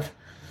of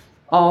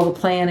all the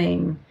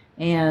planning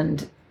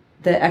and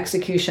the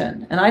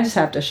execution, and I just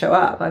have to show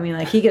up. I mean,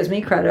 he gives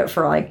me credit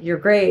for you're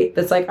great,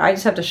 but it's I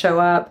just have to show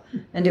up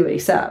and do what he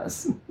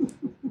says.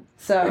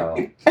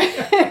 So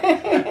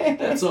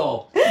that's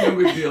all. No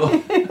big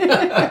deal.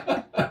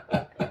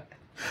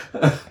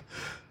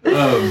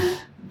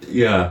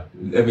 Yeah,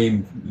 I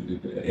mean,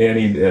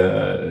 Annie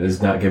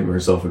is not giving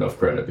herself enough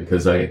credit,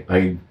 because I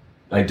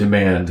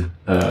demand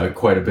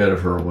quite a bit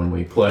of her when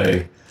we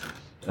play.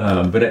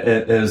 But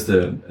as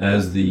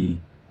the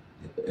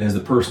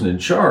person in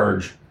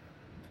charge,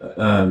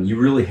 you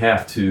really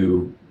have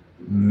to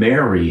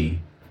marry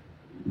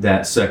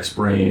that sex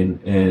brain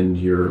and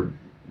your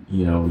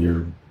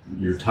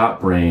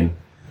top brain,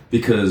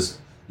 because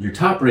your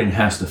top brain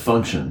has to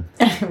function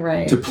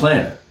right. to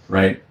plan it,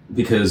 right?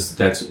 Because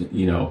that's,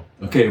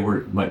 okay,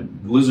 my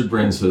lizard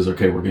brain says,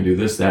 okay, we're going to do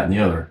this, that, and the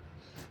other.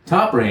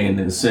 Top brain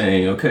is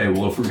saying, okay,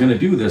 well, if we're going to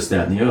do this,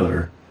 that, and the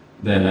other,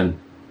 then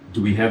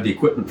do we have the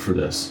equipment for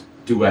this?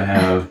 Do I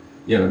have,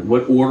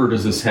 what order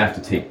does this have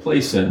to take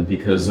place in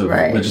because of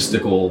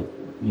logistical,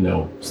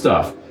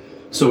 stuff?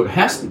 So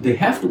they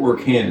have to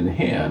work hand in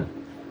hand.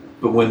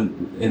 But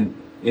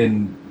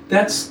and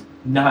that's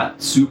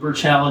not super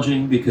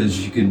challenging,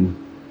 because you can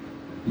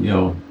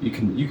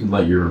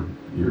let your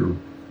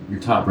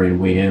top brain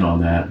weigh in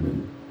on that.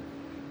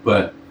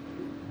 But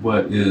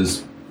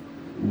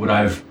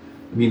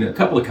a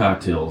couple of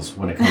cocktails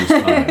when it comes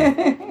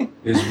time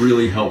is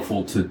really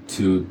helpful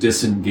to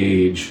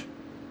disengage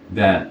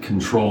that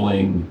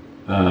controlling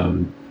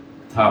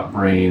top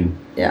brain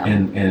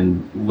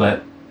and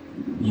let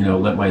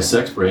my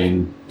sex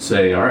brain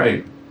say, all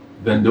right,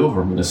 bend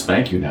over, I'm going to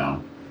spank you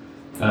now.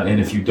 And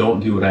if you don't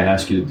do what I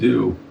ask you to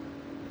do,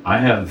 I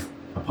have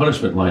a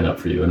punishment lined up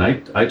for you. And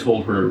I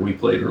told her, we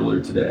played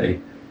earlier today,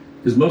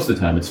 because most of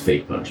the time it's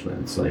fake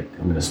punishment. It's like,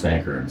 I'm going to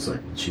spank her, and it's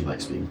like, she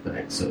likes being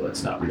spanked, so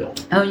that's not real.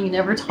 Oh, you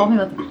never told me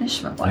what the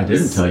punishment was. I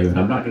didn't tell you, and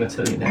I'm not going to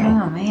tell you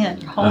now. Oh man,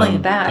 you're holding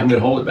it back. I'm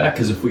going to hold it back,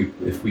 because if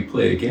we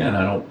play again,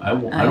 I don't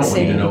want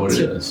you to know what it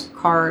is.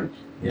 Card.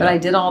 Yeah. But I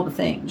did all the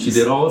things. She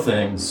did all the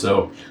things,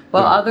 so...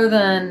 Well, other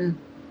than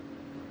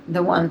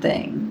the one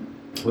thing.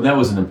 Well, that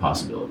was an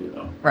impossibility,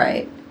 though.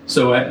 Right.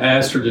 So I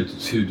asked her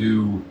to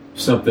do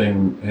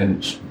something,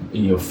 and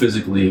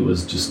physically it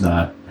was just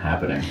not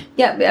happening.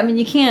 Yeah, I mean,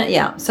 you can't.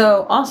 Yeah.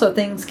 So also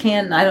things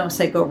can, I don't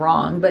say go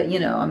wrong, but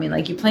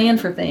you plan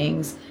for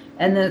things,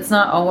 and then it's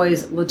not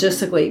always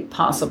logistically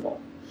possible.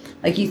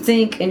 Like, you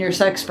think in your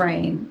sex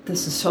brain,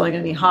 this is totally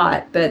going to be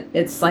hot, but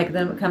it's like,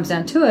 then when it comes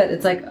down to it,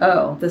 it's like,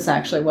 oh, this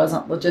actually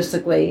wasn't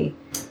logistically.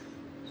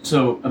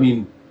 So, I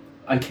mean,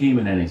 I came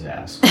in Annie's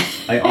ass.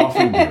 I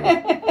often do.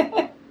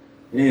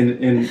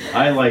 And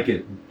I like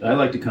it. I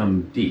like to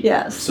come deep.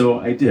 Yes. So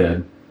I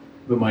did.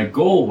 But my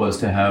goal was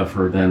to have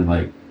her then,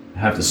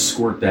 have to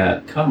squirt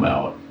that cum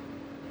out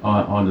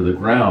onto the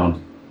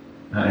ground.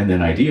 And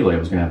then ideally I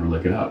was going to have her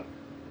lick it up.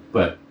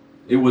 But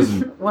it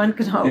wasn't. One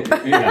could hope.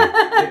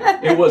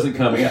 It wasn't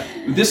coming out.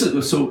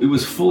 So it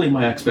was fully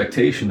my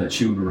expectation that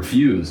she would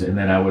refuse, and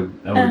then I would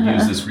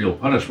use this real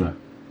punishment.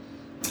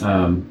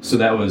 So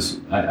that was,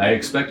 I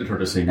expected her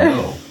to say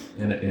no,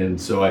 and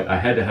so I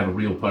had to have a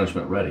real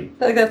punishment ready.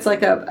 I think that's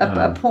like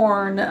a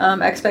porn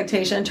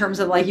expectation, in terms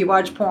of, like, you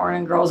watch porn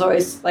and girls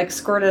always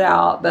squirt it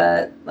out,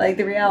 but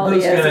the reality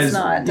Those guys, it's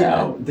not.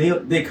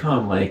 They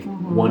come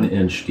 1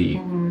 inch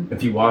deep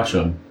if you watch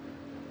them,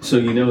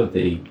 so that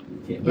they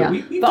can't. But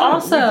we've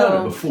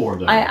done it before,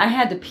 though. I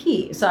had to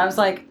pee, so I was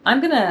like,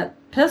 I'm gonna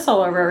piss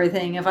all over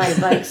everything if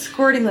I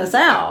squirting this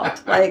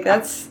out.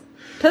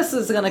 Piss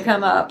is going to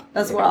come up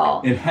as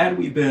well. And had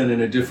we been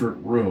in a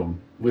different room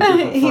with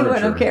different furniture, he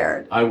wouldn't have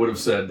cared. I would have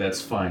said,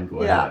 "That's fine,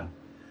 go ahead."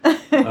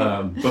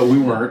 But we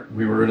weren't.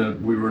 We were in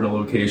a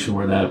location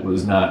where that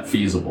was not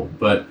feasible.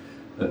 But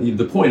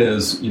the point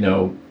is,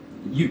 you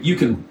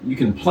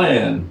can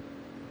plan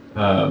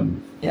all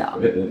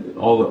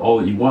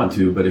that you want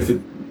to, but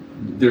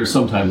there's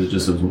sometimes it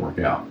just doesn't work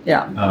out.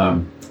 Yeah.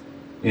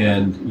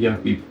 And you have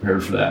to be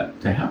prepared for that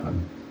to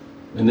happen.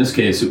 In this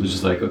case, it was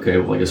just like, okay,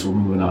 well, I guess we're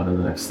moving on to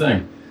the next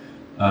thing.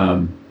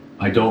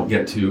 I don't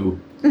get to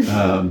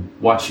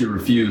watch you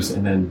refuse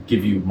and then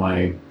give you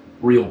my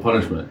real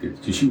punishment,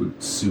 because she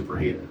would super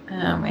hate it.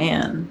 Oh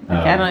man,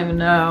 I don't even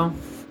know.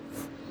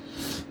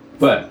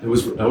 But I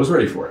was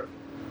ready for it.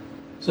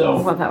 So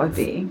what that would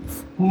be.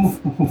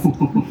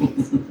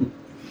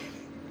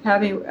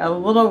 Have me a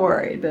little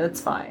worried, but it's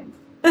fine.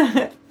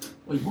 Well,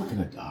 you weren't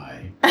gonna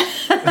die.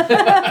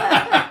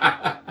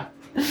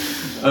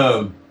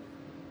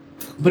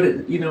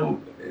 But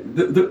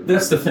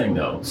that's the thing,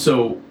 though.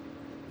 So,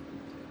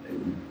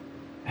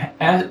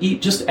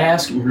 just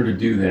asking her to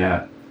do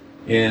that,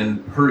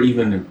 and her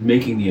even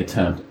making the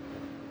attempt,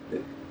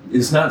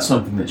 is not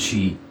something that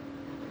she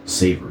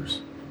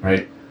savors,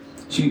 right?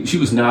 She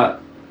was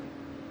not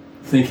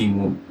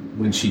thinking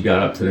when she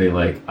got up today,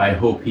 I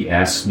hope he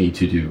asks me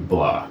to do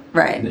blah.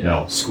 Right.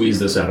 Squeeze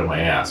this out of my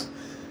ass.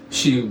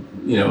 She,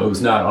 it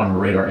was not on her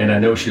radar, and I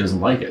know she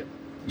doesn't like it.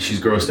 She's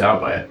grossed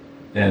out by it,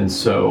 and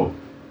so.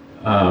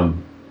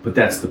 But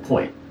that's the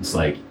point. It's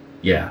like,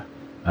 yeah,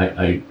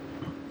 I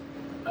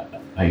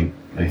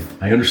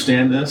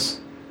understand this,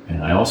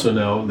 and I also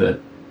know that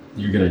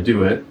you're going to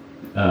do it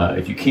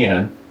if you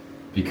can,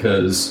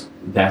 because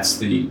that's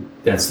the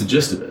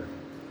gist of it.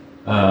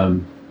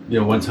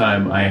 One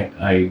time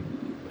I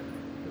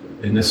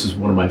and this is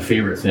one of my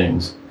favorite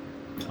things.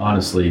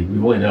 Honestly,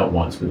 we've only done it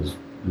once, but it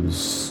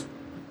was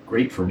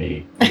great for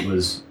me. It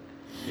was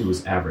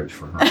average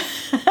for her.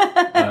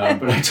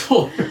 But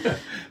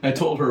I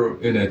told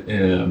her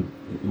in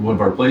one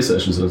of our play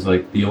sessions, I was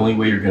like, the only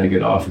way you're going to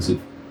get off is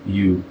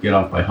you get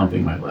off by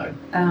humping my leg.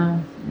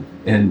 Oh.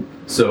 And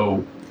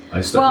so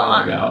I stuck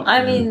my leg out.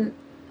 I mean,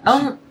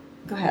 go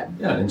ahead.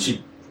 Yeah, and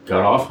she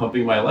got off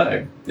humping my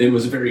leg. It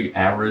was a very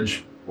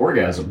average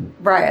orgasm.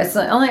 Right. It's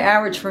only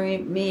average for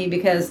me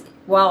because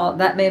while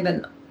that may have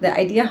been the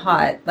idea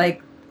hot,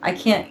 like I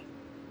can't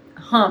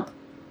hump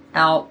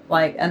out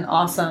like an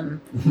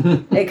awesome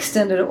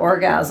extended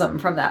orgasm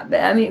from that.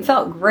 I mean, it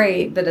felt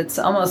great, but it's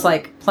almost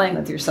like playing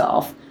with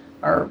yourself.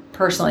 Or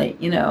personally,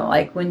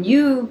 like when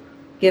you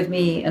give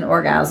me an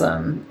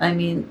orgasm, I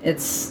mean,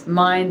 it's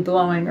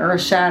mind-blowing,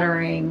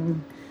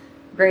 earth-shattering,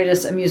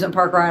 greatest amusement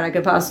park ride I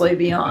could possibly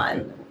be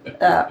on.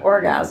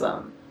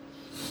 Orgasm.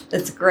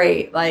 It's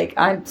great. Like,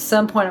 at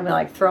some point, I'm going to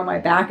like throw my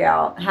back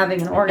out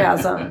having an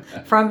orgasm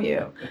from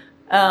you.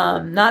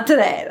 Not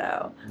today,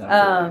 though.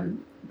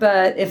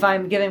 But if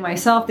I'm giving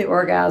myself the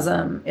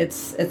orgasm,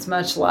 it's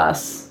much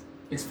less.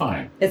 It's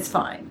fine. It's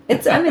fine.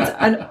 It's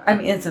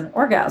an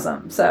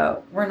orgasm.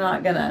 So we're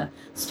not gonna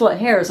split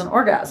hairs on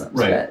orgasms.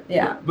 Right. But,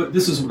 yeah. But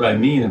this is what I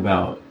mean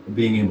about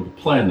being able to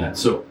plan that.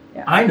 So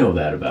yeah. I know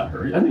that about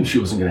her. I knew she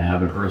wasn't going to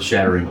have an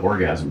earth-shattering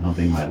orgasm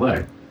humping my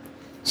leg.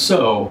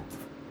 So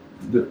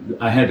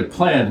I had to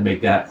plan to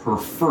make that her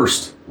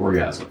first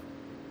orgasm,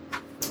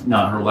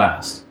 not her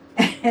last.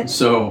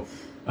 So.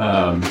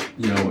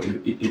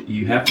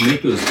 You have to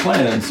make those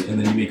plans, and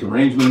then you make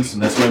arrangements,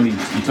 and that's why you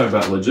talk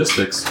about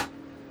logistics.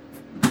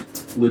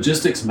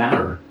 Logistics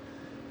matter,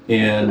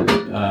 and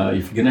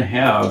if you're going to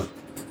have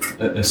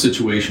a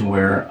situation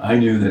where I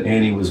knew that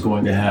Annie was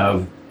going to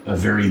have a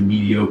very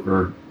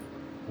mediocre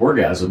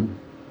orgasm,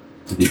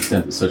 to the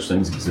extent that such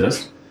things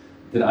exist,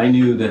 that I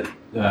knew that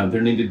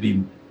there needed to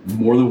be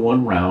more than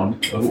one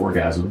round of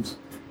orgasms,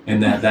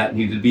 and that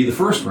needed to be the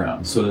first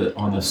round, so that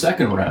on the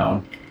second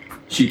round,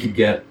 she could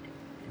get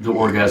the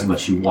orgasm that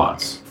she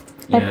wants.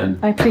 And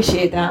I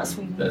appreciate that,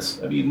 sweetie. That's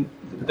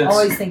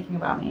always thinking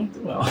about me.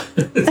 Well,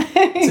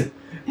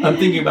 I'm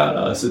thinking about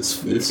us.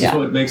 It's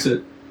what makes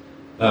it.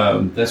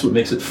 That's what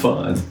makes it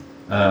fun,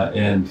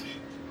 and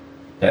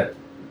that.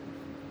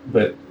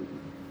 But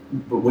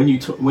when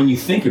you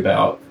think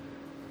about,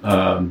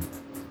 planning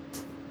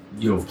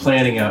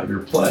out your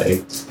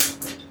play,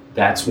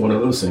 that's one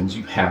of those things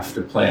you have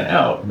to plan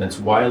out, and that's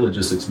why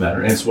logistics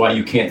matter, and it's why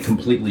you can't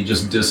completely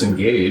just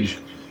disengage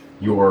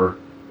your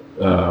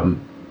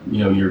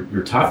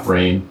your top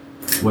brain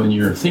when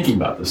you're thinking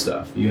about this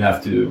stuff. You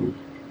have to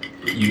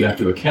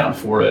account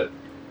for it,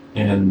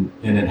 and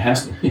it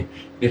has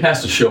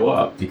to show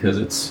up because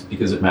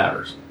it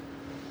matters.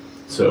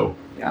 So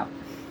yeah,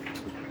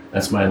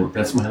 that's my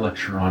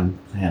lecture on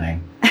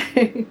planning.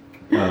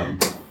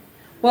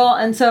 Well,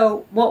 and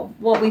so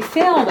what we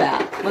failed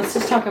at. Let's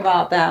just talk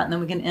about that, and then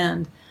we can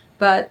end.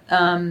 But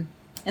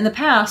in the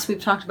past,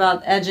 we've talked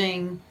about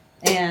edging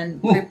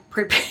and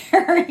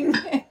preparing.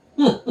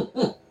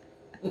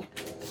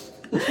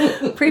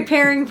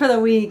 Preparing for the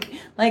week.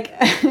 Like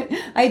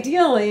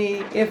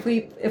ideally, if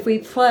we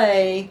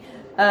play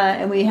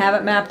and we have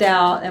it mapped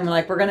out and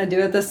we're going to do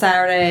it this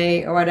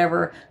Saturday or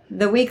whatever,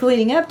 the week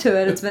leading up to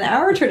it, it's been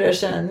our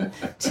tradition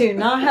to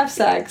not have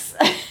sex.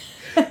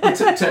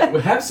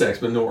 to have sex,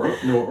 but no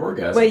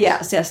orgasm. Well,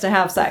 yes, to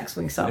have sex.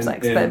 We still have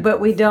sex, but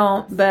we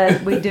don't.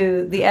 But we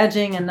do the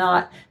edging and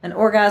not an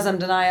orgasm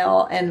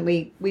denial, and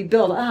we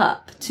build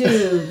up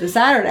to the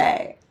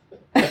Saturday.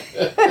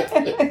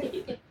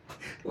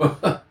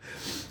 Well,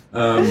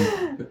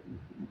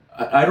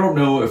 I don't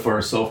know if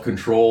our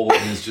self-control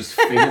is just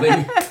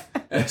failing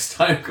as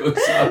time goes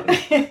on.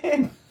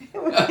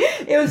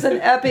 It was an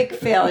epic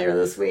failure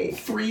this week.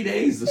 3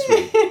 days this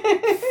week.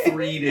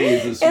 3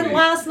 days this week. And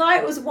last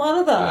night was one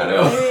of them. I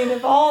know. I mean,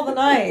 of all the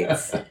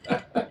nights.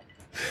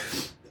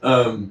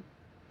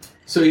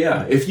 So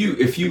yeah,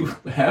 if you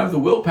have the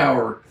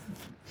willpower,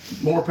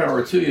 more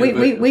power to you.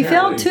 We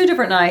failed 2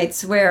 different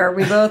nights where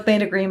we both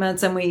made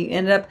agreements and we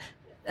ended up,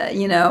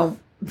 not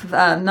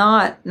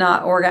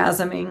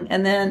orgasming.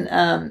 And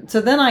then, so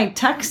then I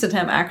texted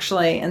him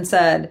actually and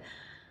said,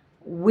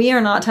 we are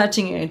not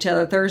touching each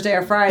other Thursday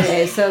or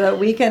Friday so that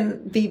we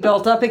can be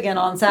built up again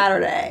on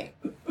Saturday.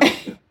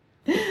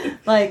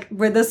 Like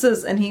where this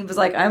is, and he was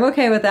like, I'm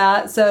okay with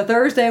that. So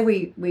Thursday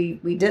we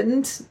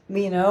didn't,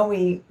 we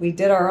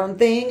did our own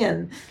thing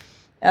and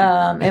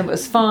it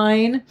was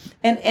fine.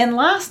 And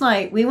last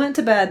night we went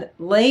to bed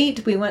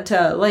late. We went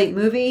to a late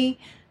movie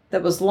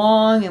that was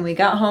long, and we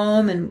got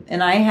home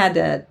and I had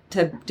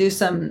to do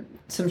some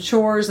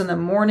chores in the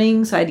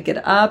morning. So I had to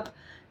get up.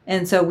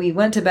 And so we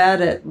went to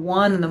bed at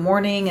 1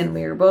 a.m, and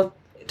we were both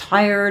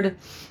tired.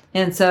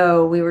 And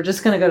so we were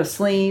just going to go to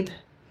sleep.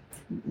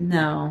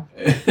 No.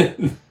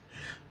 Yeah.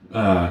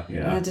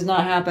 That did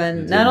not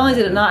happen. Not only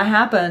did it not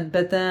happen,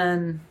 but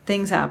then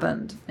things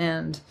happened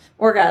and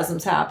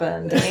orgasms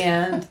happened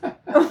and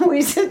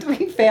we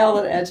failed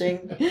at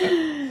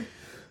edging.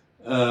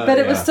 But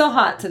it was still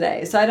hot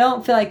today, so I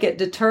don't feel like it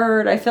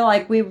deterred. I feel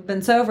like we've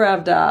been so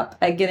revved up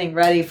at getting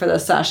ready for the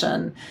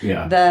session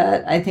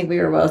that I think we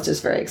were both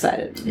just very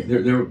excited.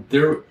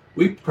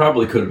 we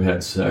probably could have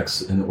had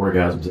sex and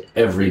orgasms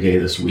every day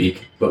this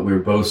week, but we were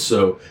both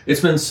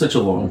it's been such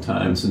a long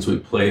time since we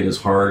played as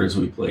hard as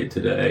we played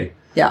today.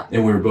 Yeah.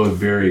 And we were both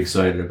very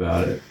excited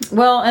about it.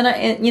 Well, and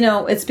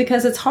it's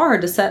because it's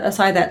hard to set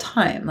aside that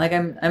time. Like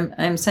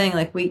I'm saying,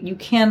 like you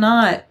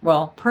cannot,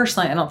 well,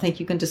 personally, I don't think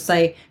you can just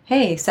say,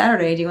 hey,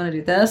 Saturday, do you want to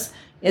do this?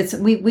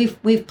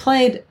 We've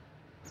played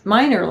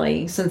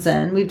minorly since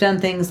then. We've done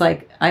things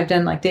like I've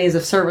done like days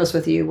of service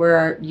with you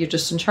where you're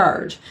just in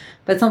charge,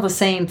 but it's not the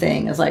same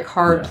thing as like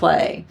hard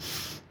play.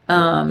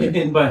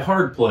 And by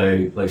hard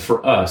play, like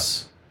for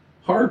us,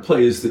 hard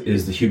play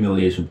is the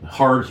humiliation,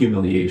 hard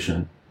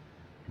humiliation,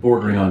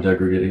 bordering on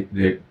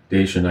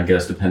degradation, I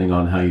guess, depending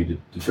on how you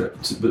define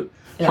it. But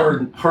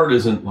hard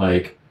isn't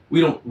like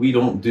we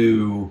don't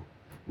do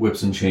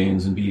whips and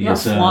chains and BDSM. We're not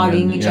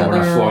flogging each other.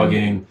 We're not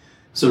flogging.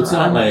 So it's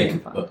not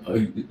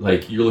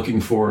like you're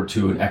looking forward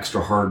to an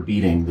extra hard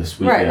beating this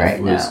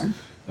weekend. Right.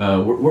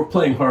 We're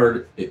playing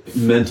hard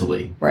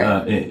mentally,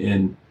 right?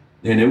 And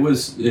it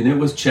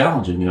was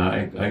challenging.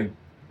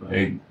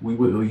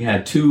 We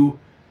had 2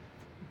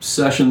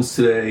 sessions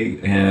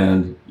today,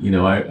 and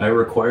I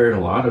required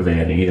a lot of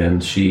Annie,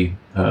 and she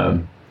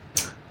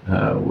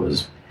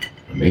was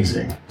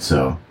amazing.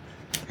 So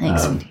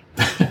thanks, sweetie.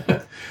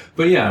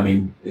 But yeah, I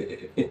mean,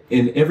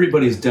 in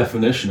everybody's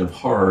definition of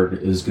hard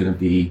is going to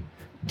be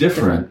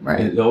different. Right.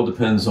 It all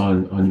depends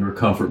on your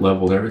comfort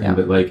level and everything. Yeah.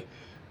 But like,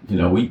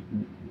 we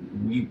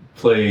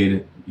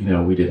played.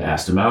 We did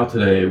asked him out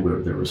today.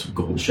 There were some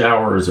golden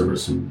showers. There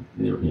was some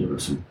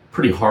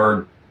pretty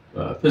hard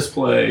piss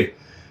play.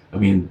 I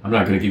mean, I'm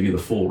not going to give you the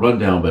full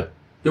rundown, but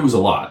there was a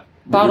lot.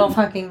 Bottle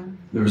fucking.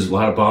 There was a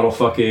lot of bottle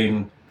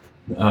fucking.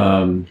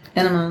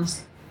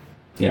 Enemas.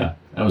 Yeah,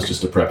 that was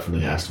just a prep for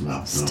the asked him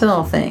out.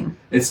 Still a thing.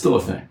 It's still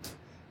a thing.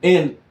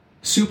 And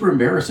super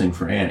embarrassing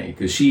for Annie,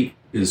 because she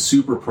is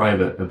super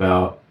private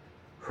about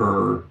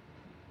her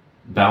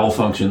bowel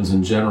functions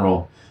in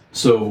general.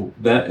 So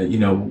that,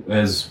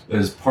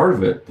 as part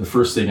of it, the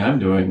first thing I'm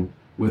doing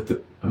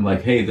I'm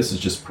like, hey, this is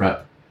just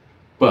prep.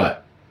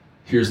 But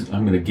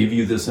I'm going to give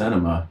you this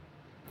enema.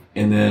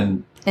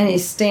 And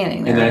he's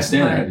standing there. And then I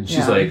stand there. And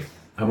she's like,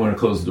 I want to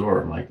close the door.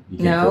 I'm like, you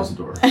can't close the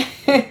door.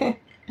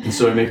 And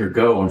so I make her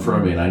go in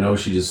front of me, and I know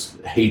she just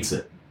hates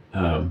it.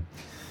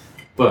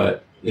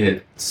 But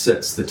it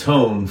sets the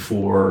tone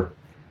for,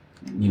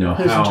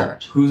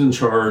 who's in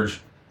charge,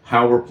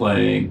 how we're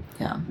playing,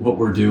 what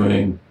we're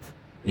doing.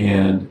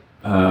 And,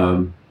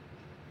 I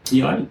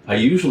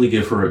usually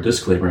give her a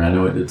disclaimer, and I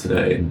know I did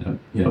today. And,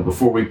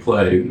 before we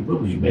play,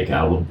 we make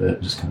out a little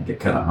bit, just kind of get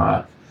kind of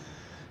hot.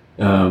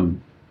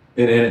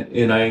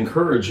 And I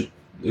encourage,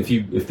 if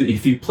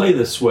you play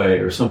this way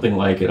or something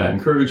like it, I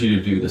encourage you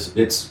to do this.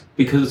 It's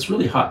because it's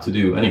really hot to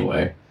do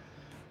anyway,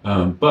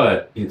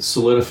 but it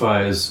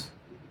solidifies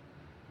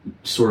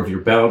sort of your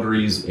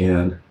boundaries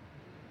and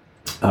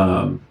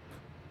the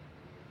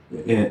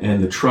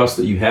trust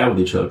that you have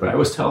with each other. But I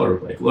always tell her,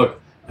 like, look,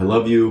 I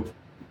love you,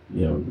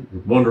 you're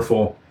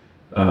wonderful,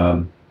 but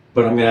I'm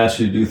going to ask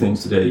you to do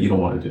things today you don't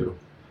want to do.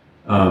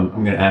 I'm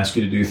going to ask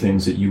you to do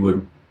things that you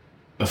would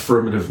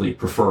affirmatively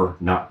prefer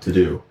not to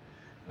do.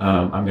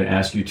 I'm going to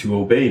ask you to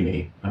obey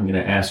me. I'm going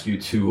to ask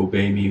you to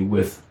obey me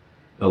with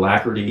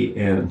alacrity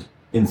and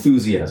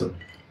enthusiasm.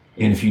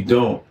 And if you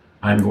don't,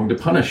 I'm going to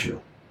punish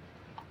you.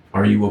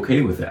 Are you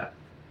okay with that?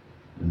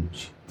 And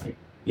she's like,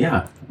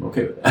 yeah, I'm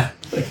okay with that.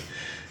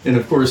 And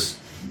of course,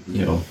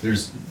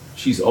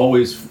 she's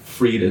always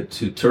free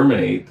to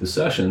terminate the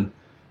session.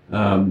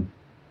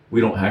 We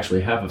don't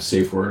actually have a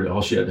safe word.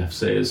 All she had to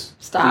say is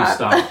stop. Please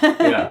stop.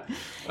 Yeah.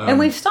 And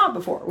we've stopped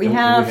before. We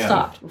have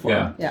stopped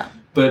before. Yeah.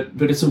 But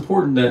it's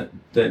important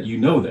that you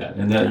know that,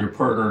 and that your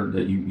partner,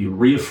 that you're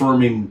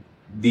reaffirming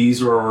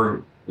these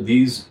are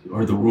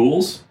the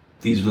rules,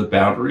 these are the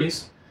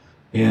boundaries,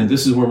 and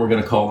this is when we're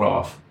going to call it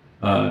off.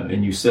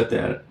 And you set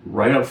that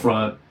right up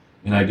front,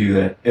 and I do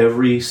that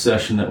every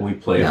session that we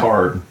play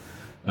hard.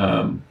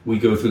 We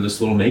go through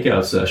this little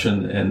makeout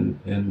session,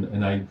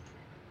 and I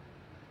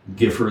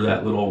give her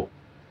that little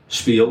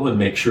spiel and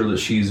make sure that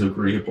she's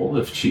agreeable.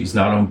 If she's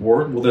not on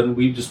board, well, then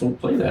we just won't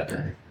play that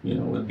day.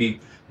 It'd be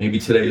maybe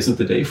today isn't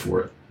the day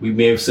for it. We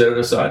may have set it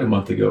aside a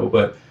month ago,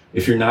 but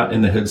if you're not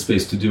in the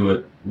headspace to do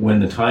it when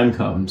the time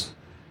comes,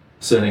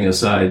 setting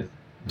aside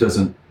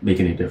doesn't make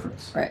any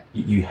difference. Right.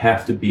 You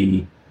have to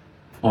be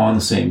on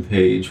the same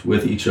page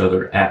with each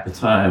other at the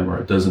time, or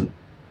it doesn't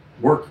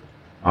work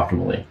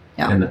optimally.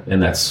 Yeah.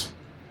 And that's,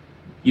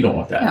 you don't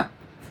want that. Yeah.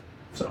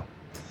 So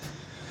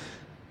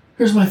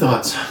here's my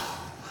thoughts.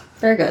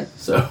 Very good.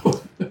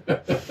 So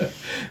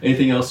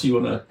anything else you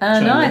want to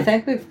chime No, in? I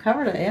think we've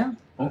covered it, yeah.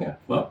 Okay,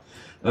 well,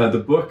 the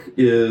book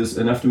is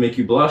Enough to Make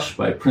You Blush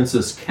by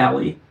Princess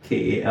Callie,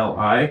 Kali.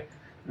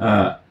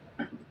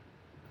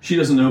 She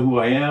doesn't know who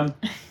I am.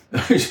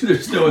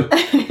 There's no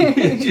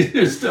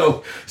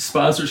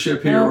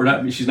sponsorship here.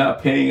 No. She's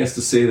not paying us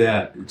to say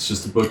that. It's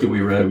just a book that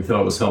we read. We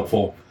thought it was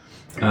helpful.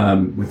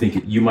 We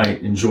think you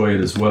might enjoy it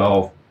as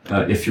well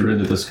if you're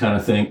into this kind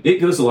of thing. It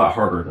goes a lot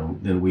harder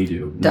than we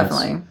do.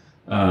 Definitely.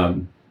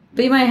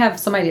 But you might have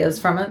some ideas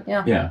from it,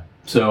 yeah. Yeah.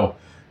 So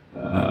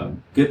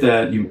get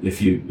that.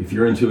 If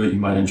you're into it, you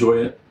might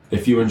enjoy it.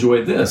 If you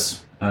enjoyed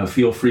this,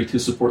 feel free to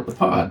support the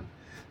pod.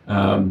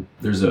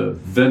 There's a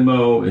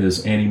Venmo,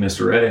 is Annie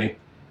Mr. A.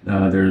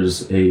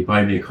 There's a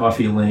Buy Me a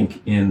Coffee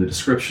link in the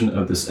description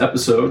of this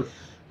episode.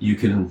 You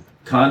can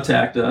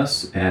contact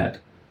us at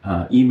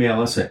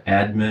email us at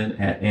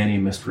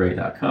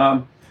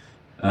admin@anniemra.com.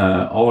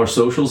 All our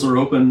socials are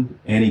open.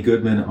 Annie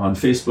Goodman on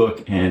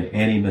Facebook and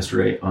Annie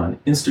Mr. A on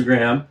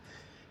Instagram.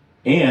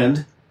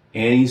 And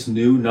Annie's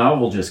new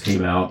novel just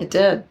came out. It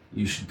did.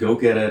 You should go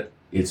get it.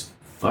 It's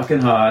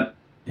fucking hot.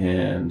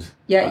 And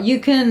yeah, you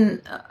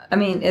can. I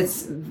mean,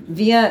 it's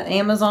via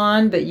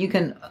Amazon, but you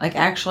can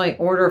actually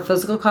order a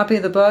physical copy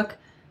of the book.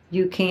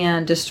 You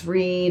can just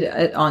read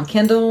it on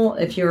Kindle.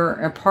 If you're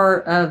a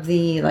part of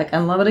the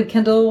unlimited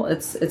Kindle,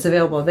 it's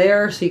available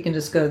there, so you can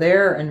just go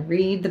there and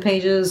read the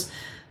pages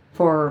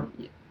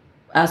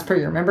as per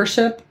your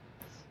membership.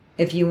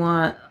 If you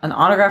want an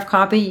autographed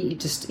copy, you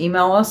just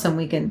email us and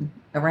we can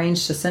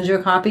arrange to send you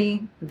a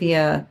copy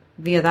via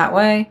that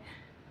way.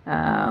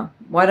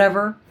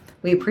 Whatever.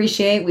 We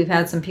appreciate. We've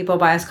had some people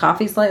buy us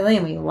coffees lately,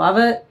 and we love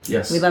it.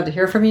 Yes. We'd love to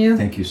hear from you.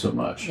 Thank you so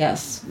much.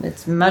 Yes,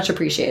 it's much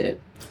appreciated.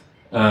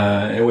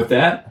 And with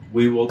that,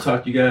 we will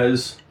talk to you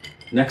guys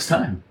next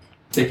time.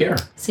 Take care.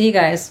 See you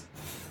guys.